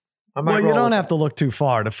like it. You don't have to look too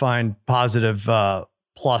far to find positive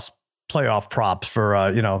plus playoff props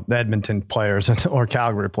for the Edmonton players or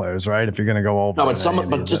Calgary players, right? If you're going to go over. No,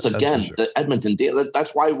 but just again, the Edmonton deal.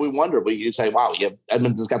 That's why we wonder. You say, wow,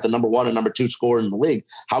 Edmonton's got the number 1 and number 2 scorer in the league.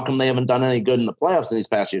 How come they haven't done any good in the playoffs in these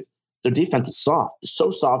past years? Their defense is soft. It's so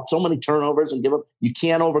soft, so many turnovers, and give up. You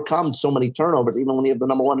can't overcome so many turnovers, even when you have the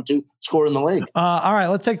number 1 and 2 scorer in the league. All right,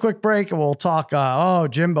 let's take a quick break and we'll talk.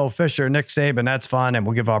 Jimbo Fisher, Nick Saban. That's fun, and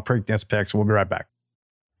we'll give our Preakness picks. We'll be right back.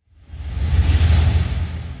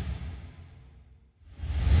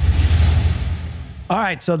 All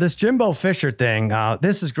right, so this Jimbo Fisher thing,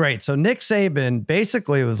 this is great. So Nick Saban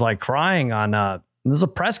basically was like crying on. There's a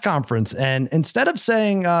press conference, and instead of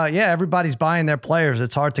saying, everybody's buying their players,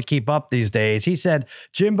 it's hard to keep up these days, he said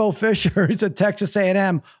Jimbo Fisher, he's at Texas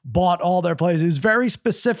A&M, bought all their players. He was very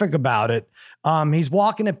specific about it. He's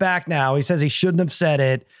walking it back now. He says he shouldn't have said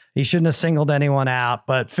it. He shouldn't have singled anyone out,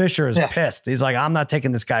 but Fisher is pissed. He's like, I'm not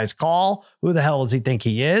taking this guy's call. Who the hell does he think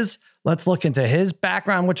he is? Let's look into his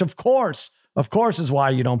background, which of course is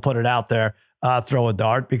why you don't put it out there. Throw a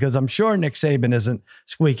dart, because I'm sure Nick Saban isn't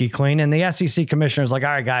squeaky clean. And the SEC commissioner is like,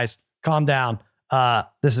 all right, guys, calm down.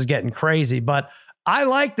 This is getting crazy. But I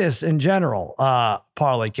like this in general,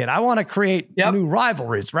 Parlay Kid. I want to create new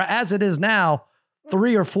rivalries. As it is now,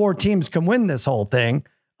 3 or 4 teams can win this whole thing.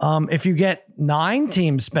 If you get 9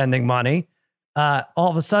 teams spending money, all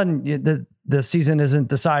of a sudden the season isn't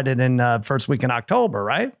decided in first week in October,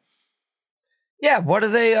 right? Yeah. What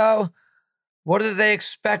do they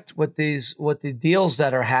expect with the deals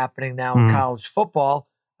that are happening now in college football?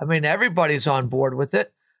 I mean, everybody's on board with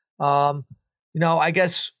it. I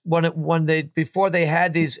guess before they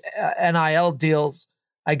had these NIL deals,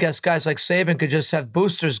 I guess guys like Saban could just have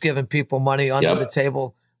boosters giving people money under the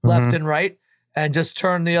table left and right and just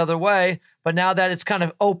turn the other way. But now that it's kind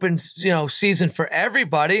of open, season for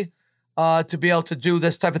everybody to be able to do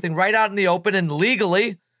this type of thing right out in the open and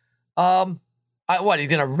legally, what, are you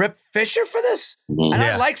going to rip Fisher for this? And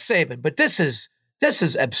I like Saban, but this is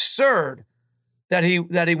absurd that he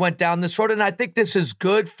went down this road. And I think this is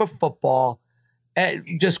good for football.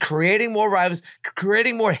 Just creating more rivals,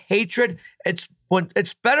 creating more hatred. It's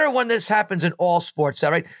better when this happens in all sports,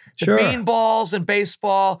 right? The beanballs in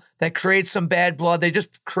baseball that create some bad blood. They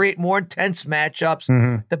just create more intense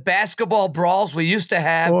matchups. The basketball brawls we used to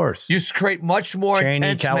have used to create much more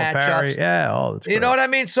intense matchups. Yeah, you know what I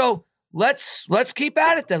mean? So let's keep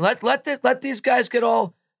at it then. Let these guys get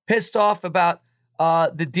all pissed off about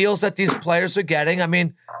the deals that these players are getting. I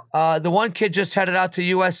mean, the one kid just headed out to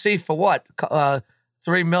USC for what?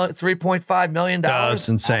 $3.5 million. That's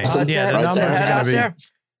insane. The numbers are going to be.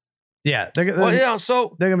 Yeah,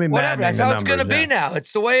 so they're going to be mad. That's how it's going to be now.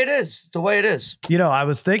 It's the way it is. It's the way it is. I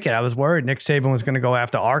was worried Nick Saban was going to go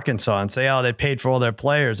after Arkansas and say, they paid for all their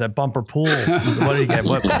players at Bumper Pool. What did he get?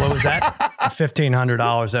 What was that?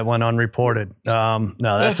 $1,500 that went unreported. No,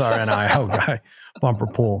 that's our NIL guy. Bumper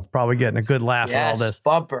Pool. Probably getting a good laugh at all this.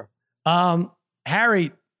 Bumper.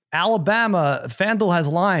 Harry, Alabama, FanDuel has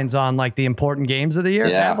lines on like the important games of the year.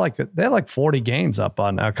 Yeah. They have like 40 games up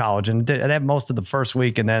on college, and they have most of the first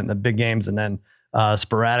week and then the big games, and then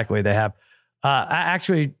sporadically they have.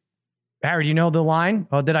 Actually, Harry, do you know the line?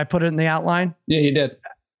 Oh, did I put it in the outline? Yeah, you did.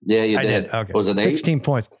 Yeah, you did. Okay. Was it 8? 16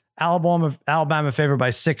 points. Alabama favored by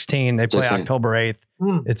 16. They play 16. October 8th.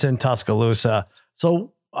 It's in Tuscaloosa.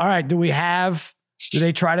 So, all right, do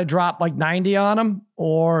they try to drop like 90 on them,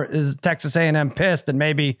 or is Texas A&M pissed and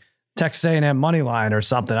maybe Texas A&M money line or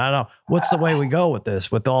something? I don't know. What's the way we go with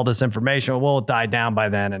this, with all this information? Will it die down by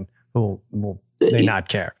then, and will they not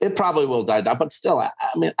care? It probably will die down, but still, I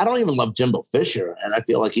mean, I don't even love Jimbo Fisher, and I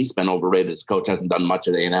feel like he's been overrated. His coach hasn't done much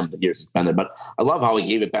at A&M the years he's been there, but I love how he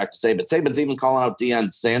gave it back to Saban. Saban's even calling out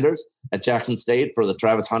Deion Sanders at Jackson State for the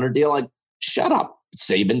Travis Hunter deal. Like, shut up,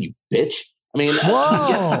 Saban, you bitch. I mean, you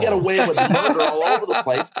get away with murder all over the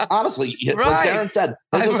place. Honestly, like Darren said,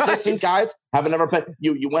 his assistant guys haven't ever paid.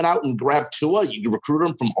 You went out and grabbed Tua. You recruited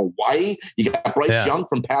him from Hawaii. You got Bryce Young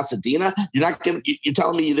from Pasadena. You're not giving. You're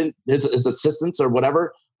telling me you didn't. His assistants or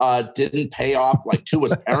whatever didn't pay off like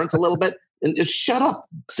Tua's parents a little bit. And just shut up,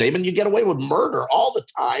 Saban. You get away with murder all the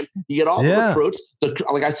time. You get all the recruits.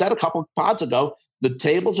 Like I said a couple of pods ago, the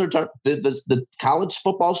tables are the college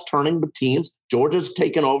football's turning with teams. Georgia's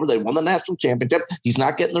taken over. They won the national championship. He's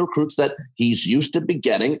not getting the recruits that he's used to be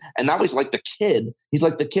getting. And now he's like the kid. He's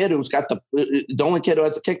like the kid who's got the only kid who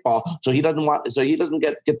has a kickball. So he doesn't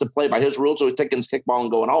get to play by his rules. So he's taking his kickball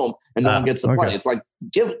and going home, and no one gets to play. It's like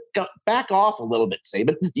back off a little bit,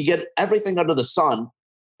 Saban. You get everything under the sun.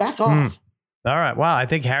 Back off. All right. Wow. I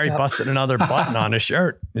think Harry busted another button on his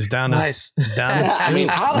shirt. He's down. Nice. I mean,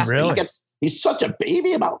 honestly, he's such a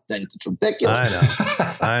baby about things. It's ridiculous.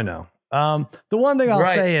 I know. The one thing I'll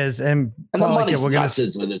say is, and the money's nuts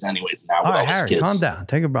as it is anyways now. All right, Harry, kids. Calm down.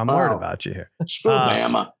 I'm worried about you here. Screw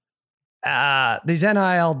Bama. These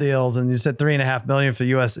NIL deals, and you said $3.5 million for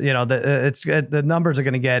US. You know, the numbers are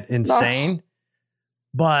going to get insane. Nuts.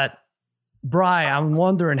 But Bri, I'm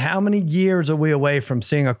wondering how many years are we away from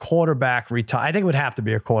seeing a quarterback retire? I think it would have to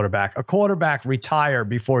be a quarterback retire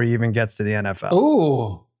before he even gets to the NFL.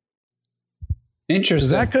 Ooh,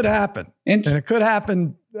 interesting. That could happen, and it could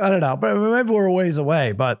happen. I don't know, but maybe we're a ways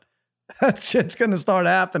away. But that shit's going to start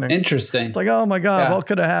happening. Interesting. It's like, oh my God, what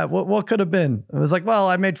could have happened? What could have been? It was like, well,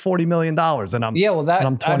 I made $40 million, and I'm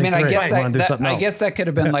I'm 23. I mean, I guess that could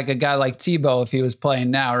have been like a guy like Tebow if he was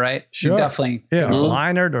playing now, right? Sure, definitely. Yeah,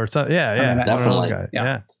 Leinart or something. Yeah, definitely.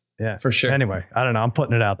 Yeah, for sure. Anyway, I don't know. I'm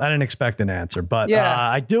putting it out. I didn't expect an answer, but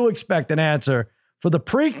I do expect an answer for the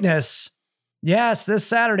Preakness. Yes, this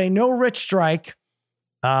Saturday, no Rich Strike.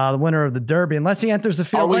 The winner of the Derby, unless he enters the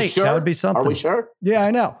field late. Sure? That would be something. Are we sure? Yeah,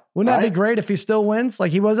 I know. Wouldn't that be great if he still wins?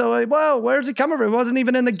 Like he was, whoa, where's he coming from? He wasn't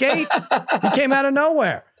even in the gate. He came out of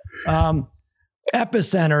nowhere.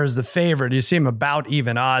 Epicenter is the favorite. You see him about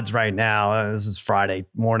even odds right now. This is Friday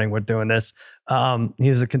morning. We're doing this. He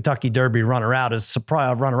was a Kentucky Derby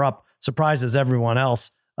runner-up, surprises everyone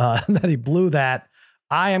else that he blew that.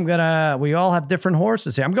 We all have different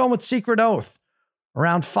horses here. I'm going with Secret Oath.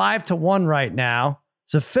 Around 5-1 right now.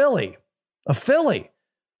 It's a filly. Bri,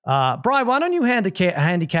 why don't you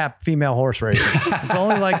handicap female horse racing? It's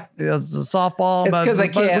only like softball. It's because I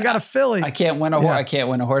can't. We got a filly. I can't win I can't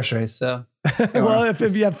win a horse race. So, well, if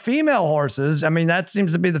you have female horses, I mean, that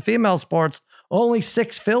seems to be the female sports. Only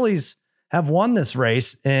 6 fillies have won this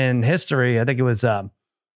race in history. I think it was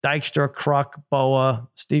Dykstra, Kruk, Boa,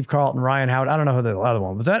 Steve Carlton, Ryan Howard. I don't know who the other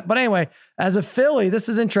one was. But anyway, as a filly, this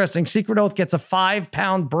is interesting. Secret Oath gets a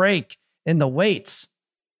 5-pound break in the weights.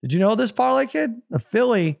 Did you know this, Parlay Kid? A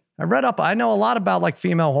filly. I know a lot about like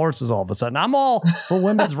female horses all of a sudden. I'm all for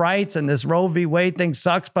women's rights and this Roe v. Wade thing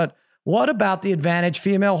sucks, but what about the advantage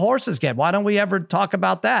female horses get? Why don't we ever talk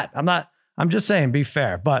about that? I'm just saying, be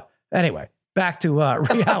fair. But anyway, back to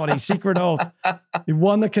reality. Secret Oath. He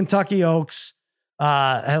won the Kentucky Oaks,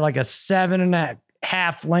 had like a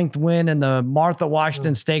 7.5 length win in the Martha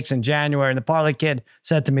Washington Stakes in January. And the Parlay Kid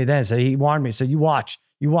said to me then, he warned me, said, you watch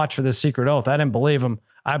for this Secret Oath. I didn't believe him.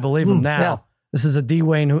 I believe him now. Yeah. This is a D.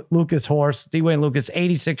 Wayne Lucas horse. D. Wayne Lucas,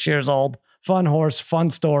 86 years old. Fun horse,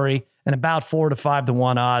 fun story, and about 4 to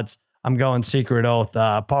 5-1 odds. I'm going Secret Oath.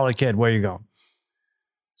 Parlay Kid, where you going?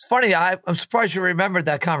 It's funny. I'm surprised you remembered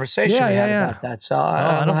that conversation we had about that. So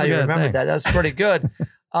I don't know how you remembered that. That's pretty good.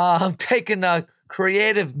 I'm taking a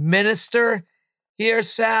Creative Minister here,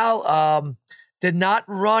 Sal. Did not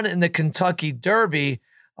run in the Kentucky Derby.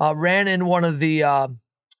 Ran in one of the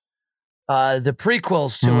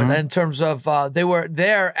prequels to it in terms of they were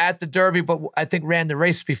there at the Derby, but I think ran the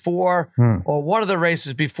race before or one of the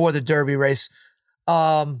races before the Derby race.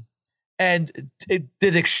 And it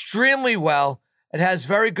did extremely well. It has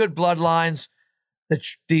very good bloodlines.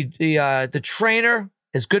 The trainer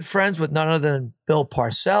is good friends with none other than Bill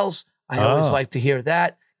Parcells. I always like to hear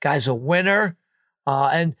that. Guy's a winner.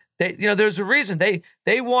 And they, there's a reason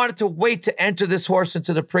they wanted to wait to enter this horse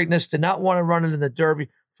into the Preakness, did not want to run it in the Derby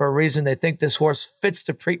for a reason. They think this horse fits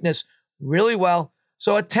the Preakness really well.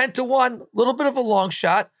 So at 10-1, a little bit of a long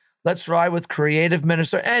shot. Let's ride with Creative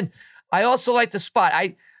Minister. And I also like the spot.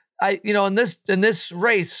 In this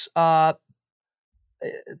race, I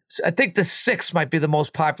think the 6 might be the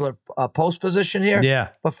most popular post position here. Yeah.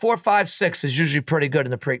 But 4, 5, 6 is usually pretty good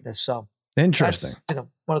in the Preakness. So interesting. That's,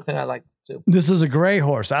 one thing I like too. This is a gray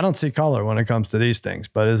horse. I don't see color when it comes to these things,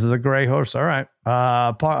 but this is a gray horse. All right.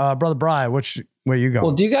 Brother Brian, where you going?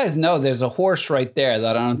 Well, do you guys know there's a horse right there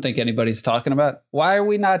that I don't think anybody's talking about? Why are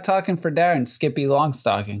we not talking for Darren? Skippy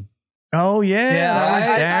Longstocking. Oh,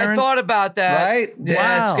 yeah. I thought about that. Right?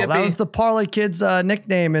 Yeah, wow. Skippy. That was the Parlay Kids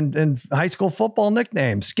nickname in high school football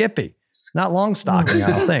nickname, Skippy. Not Longstocking,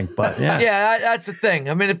 I don't think, but yeah. Yeah, that's the thing.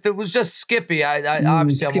 I mean, if it was just Skippy, I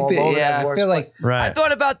obviously Skippy, I'm all over that horse. I feel like, right. I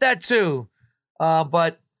thought about that too,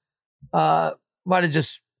 but might have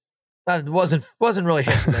just it wasn't really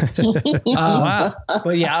hitting. Wow.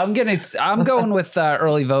 But yeah, I'm going with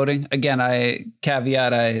early voting again. I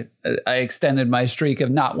extended my streak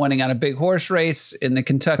of not winning on a big horse race in the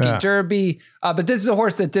Kentucky Derby, but this is a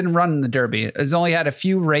horse that didn't run in the Derby. He's only had a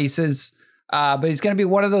few races. But he's going to be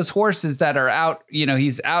one of those horses that are out,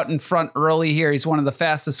 he's out in front early here. He's one of the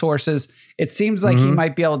fastest horses. It seems like he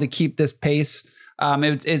might be able to keep this pace.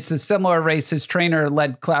 It's a similar race. His trainer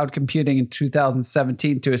led Cloud Computing in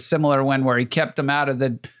 2017 to a similar win where he kept him out of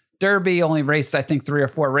the Derby, only raced, I think, 3 or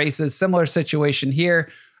 4 races. Similar situation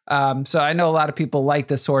here. So I know a lot of people like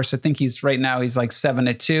this horse. I think he's like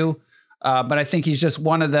 7-2. But I think he's just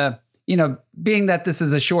one of the, being that this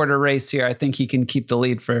is a shorter race here, I think he can keep the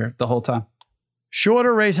lead for the whole time.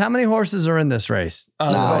 Shorter race. How many horses are in this race?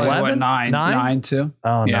 There's only 11? Nine too.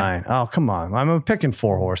 Oh, yeah. 9. Oh, come on. I'm picking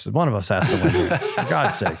 4 horses. One of us has to win here. For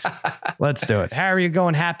God's sakes. Let's do it. Harry, you're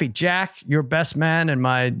going Happy Jack. Your best man and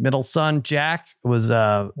my middle son, Jack, was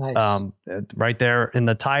nice. Right there in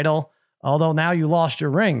the title. Although now you lost your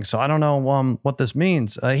ring. So I don't know what this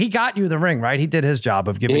means. He got you the ring, right? He did his job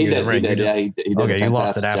of giving you the ring. He did okay, a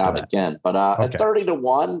fantastic job again. But at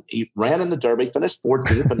 30-1, he ran in the Derby, finished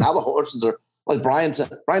 14th, but now the horses are, like Brian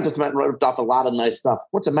just ripped off a lot of nice stuff.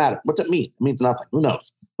 What's it matter? What's it mean? It means nothing. Who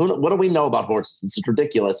knows? What do we know about horses? This is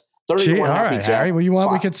ridiculous. 31 all Happy right, Jack. Harry. Well, you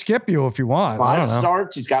want? We could skip you if you want. 5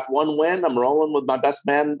 starts. He's got 1 win. I'm rolling with my best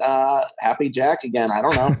man, Happy Jack again. I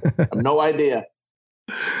don't know. I have no idea.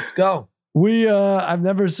 Let's go. I've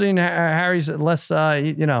never seen Harry's unless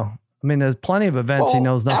I mean, there's plenty of events he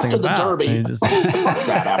knows nothing about. After the Derby. Fuck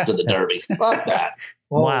that after the Derby. Fuck that.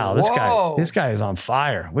 Wow, this guy is on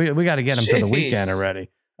fire. We got to get him to the weekend already.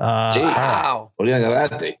 Wow. What do you think of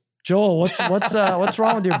that thing? Joel, what's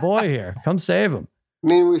wrong with your boy here? Come save him. I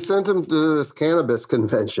mean, we sent him to this cannabis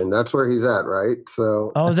convention. That's where he's at, right?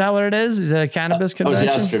 So. Oh, is that what it is? Is it a cannabis convention?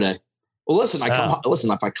 It was yesterday. Well, listen,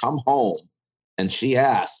 if I come home and she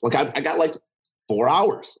asks, look, I got like 4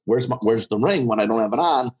 hours. Where's the ring when I don't have it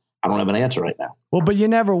on? I don't have an answer right now. Well, but you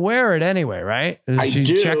never wear it anyway, right? I do.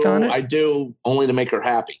 Check on it? I do, only to make her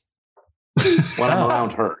happy when I'm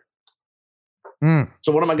around her.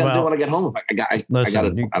 So what am I going to do when I get home?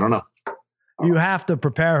 I don't know. You have to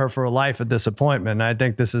prepare her for a life of disappointment. I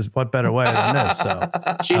think this is what better way than this. So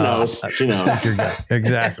she knows. She knows. You're good.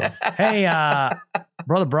 Exactly. Hey,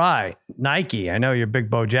 Brother Bry, Nike. I know you're a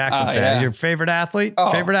big Bo Jackson fan. Yeah. Is your favorite athlete?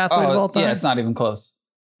 Favorite athlete of all time? Yeah, it's not even close.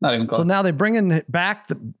 So now they're bringing back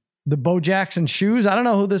the Bo Jackson shoes. I don't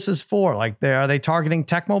know who this is for. Like, are they targeting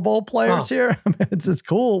Tecmo Bowl players here? I mean, it's just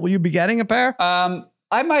cool. Will you be getting a pair?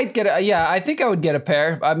 I might get I think I would get a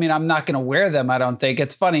pair. I mean, I'm not going to wear them. I don't think.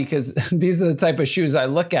 It's funny because these are the type of shoes I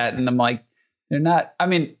look at and I'm like, they're not, I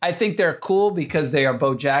mean, I think they're cool because they are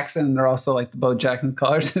Bo Jackson and they're also like the Bo Jackson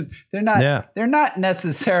colors. They're not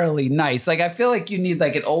necessarily nice. Like, I feel like you need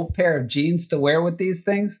like an old pair of jeans to wear with these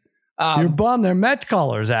things. You're bummed. They're Met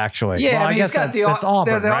colors, actually. Yeah, well, I mean, guess that's Auburn,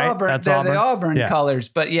 they're the right? Auburn, That's they're Auburn. the Auburn colors.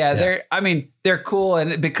 But they're cool.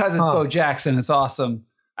 And because it's Bo Jackson, it's awesome.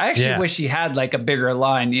 I actually wish he had like a bigger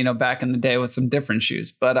line, back in the day with some different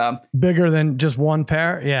shoes, but bigger than just one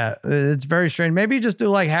pair. Yeah, it's very strange. Maybe you just do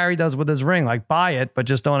like Harry does with his ring, like buy it, but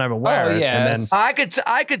just don't ever wear it. Yeah, and then I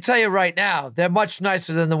could tell you right now, they're much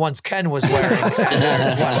nicer than the ones Ken was wearing. How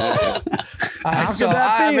could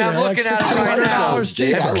that be? I'm looking at it right now.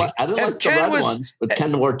 I didn't like the red ones, but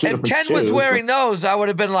Ken wore 2 different shoes. If Ken was wearing those, I would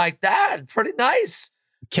have been like, that pretty nice.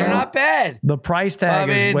 They're not bad. The price tag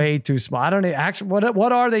is way too small. I don't know. Actually,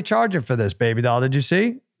 what are they charging for this, baby doll? Did you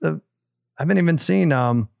see? I haven't even seen.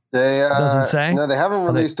 Doesn't say. No, they haven't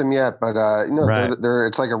released them yet. But they're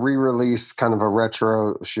it's like a re-release, kind of a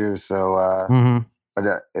retro shoe. So, but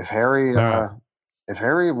if Harry,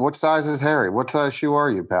 what size is Harry? What size shoe are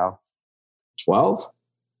you, pal? 12.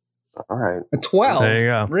 All right, a 12. There you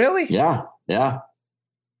go. Really? Yeah. Oh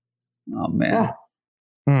man.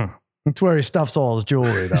 Yeah. That's where he stuffs all his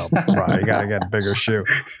jewelry, though. Right, you gotta get a bigger shoe.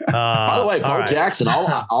 By the way, Bo Jackson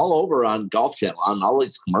all over on Golf Channel on all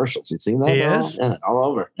these commercials. You seen that? He is? Yeah, all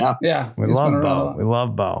over. Yeah. We love Bo. We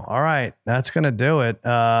love Bo. All right, that's gonna do it.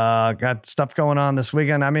 Got stuff going on this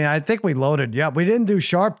weekend. I mean, I think we loaded. Yeah, we didn't do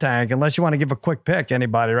Sharp Tank unless you want to give a quick pick.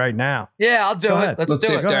 Anybody right now? Yeah, I'll do it. Let's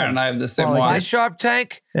do it. Darren and I have the same one. My Sharp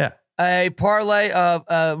Tank. Yeah. A parlay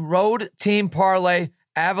of road team parlay.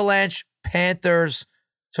 Avalanche Panthers.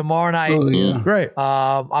 Tomorrow night. Oh, yeah. Great.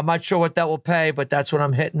 I'm not sure what that will pay, but that's what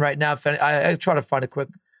I'm hitting right now. I try to find a quick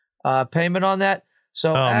payment on that.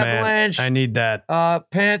 So Avalanche. Man. I need that.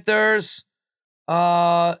 Panthers.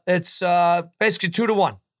 It's basically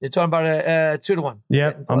 2-1. You're talking about a 2-1.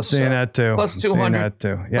 Yep, I'm seeing that too. Plus 200.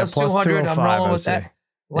 Yeah, plus 200. I'm rolling with that.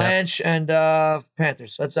 Avalanche and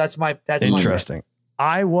Panthers. That's my interesting.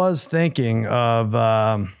 I was thinking of.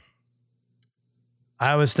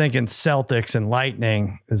 I was thinking Celtics and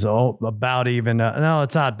Lightning is about even. No,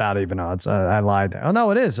 it's not about even odds. I lied. Oh, no,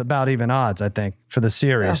 it is about even odds, I think, for the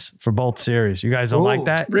series, for both series. You guys don't like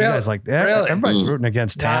that? Really? You guys like that? Really? Everybody's rooting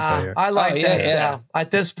against Tampa here. I like that. Yeah. At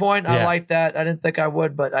this point, I like that. I didn't think I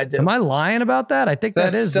would, but I did. Am I lying about that? I think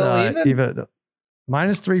that is still even?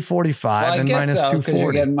 Minus 345 and minus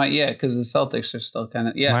 240. Because the Celtics are still kind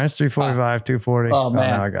of, Minus 345, 240. Oh,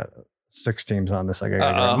 man. No, I got 6 teams on this. I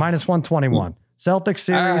got minus 121. Celtics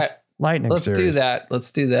series, Lightning series.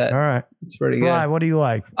 Let's do that. All right. It's pretty good. Right, what do you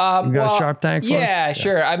like? You got a Sharp Tank? Yeah,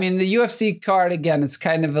 sure. I mean, the UFC card, again, it's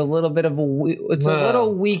kind of a little bit of a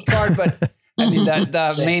little weak card, but I mean,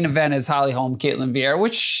 the main event is Holly Holm, Caitlin Vieira,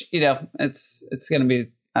 which, it's going to be,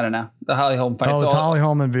 I don't know, the Holly Holm fight. Oh, it's Holly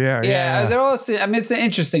Holm and Vieira. Yeah, they're all. I mean, it's an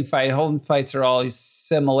interesting fight. Holm fights are always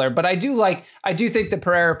similar, but I do think the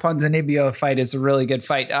Pereira Ponzinibbio fight is a really good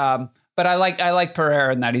fight. But I like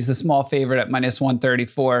Pereira in that he's a small favorite at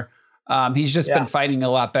 -134. He's just been fighting a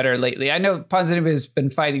lot better lately. I know Ponzinibbio has been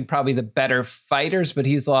fighting probably the better fighters, but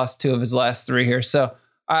he's lost 2 of his last 3 here. So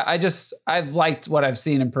I've liked what I've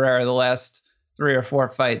seen in Pereira the last 3 or 4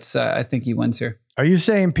 fights. I think he wins here. Are you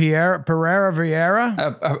saying Pereira Vieira?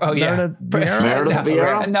 Meredith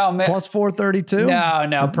Vieira? No, plus 432.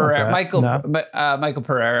 No, Pereira. Okay. Michael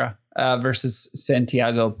Pereira versus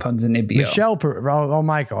Santiago Ponzinibbio. Michelle Pereira.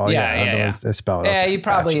 Michael. Yeah. They spell it. Yeah, you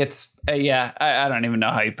probably I don't even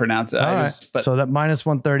know how you pronounce it. So that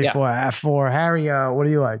 -134 for Harry. What do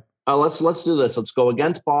you like? Let's do this. Let's go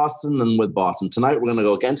against Boston and with Boston tonight. We're going to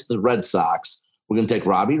go against the Red Sox. We're going to take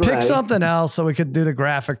Robbie Ray. Pick something else so we could do the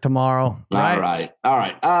graphic tomorrow. Right? All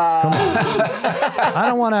right. Come on. I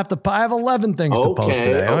don't want to have to. I have 11 things to post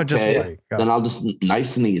today. Okay. Just wait. Then I'll just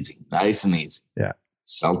nice and easy. Yeah.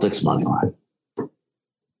 Celtics money line.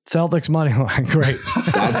 Celtics money line. Great.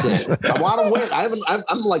 That's it. I want to win.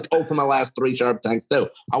 I'm like 0 for my last 3 Sharp Tanks too.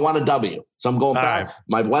 I want a W. So I'm going back. Right.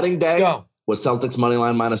 My wedding day was Celtics money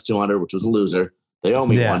line -200, which was a loser. They owe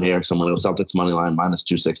me one here. So I'm going to go Celtics money line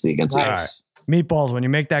 -260 against the Knicks. Meatballs, when you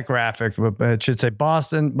make that graphic, it should say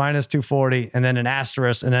Boston -240 and then an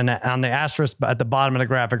asterisk. And then on the asterisk at the bottom of the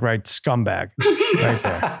graphic, right, scumbag. Right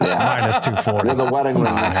there. -240. With a wedding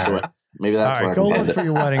ring next to it. Maybe that's all right. Go look for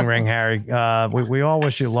your wedding ring, Harry. We all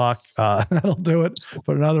wish you luck. That'll do it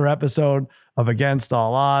for another episode of Against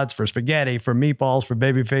All Odds. For Spaghetti, for Meatballs, for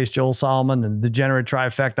Babyface Joel Solomon, and Degenerate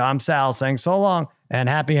Trifecta, I'm Sal saying so long and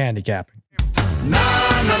happy handicapping.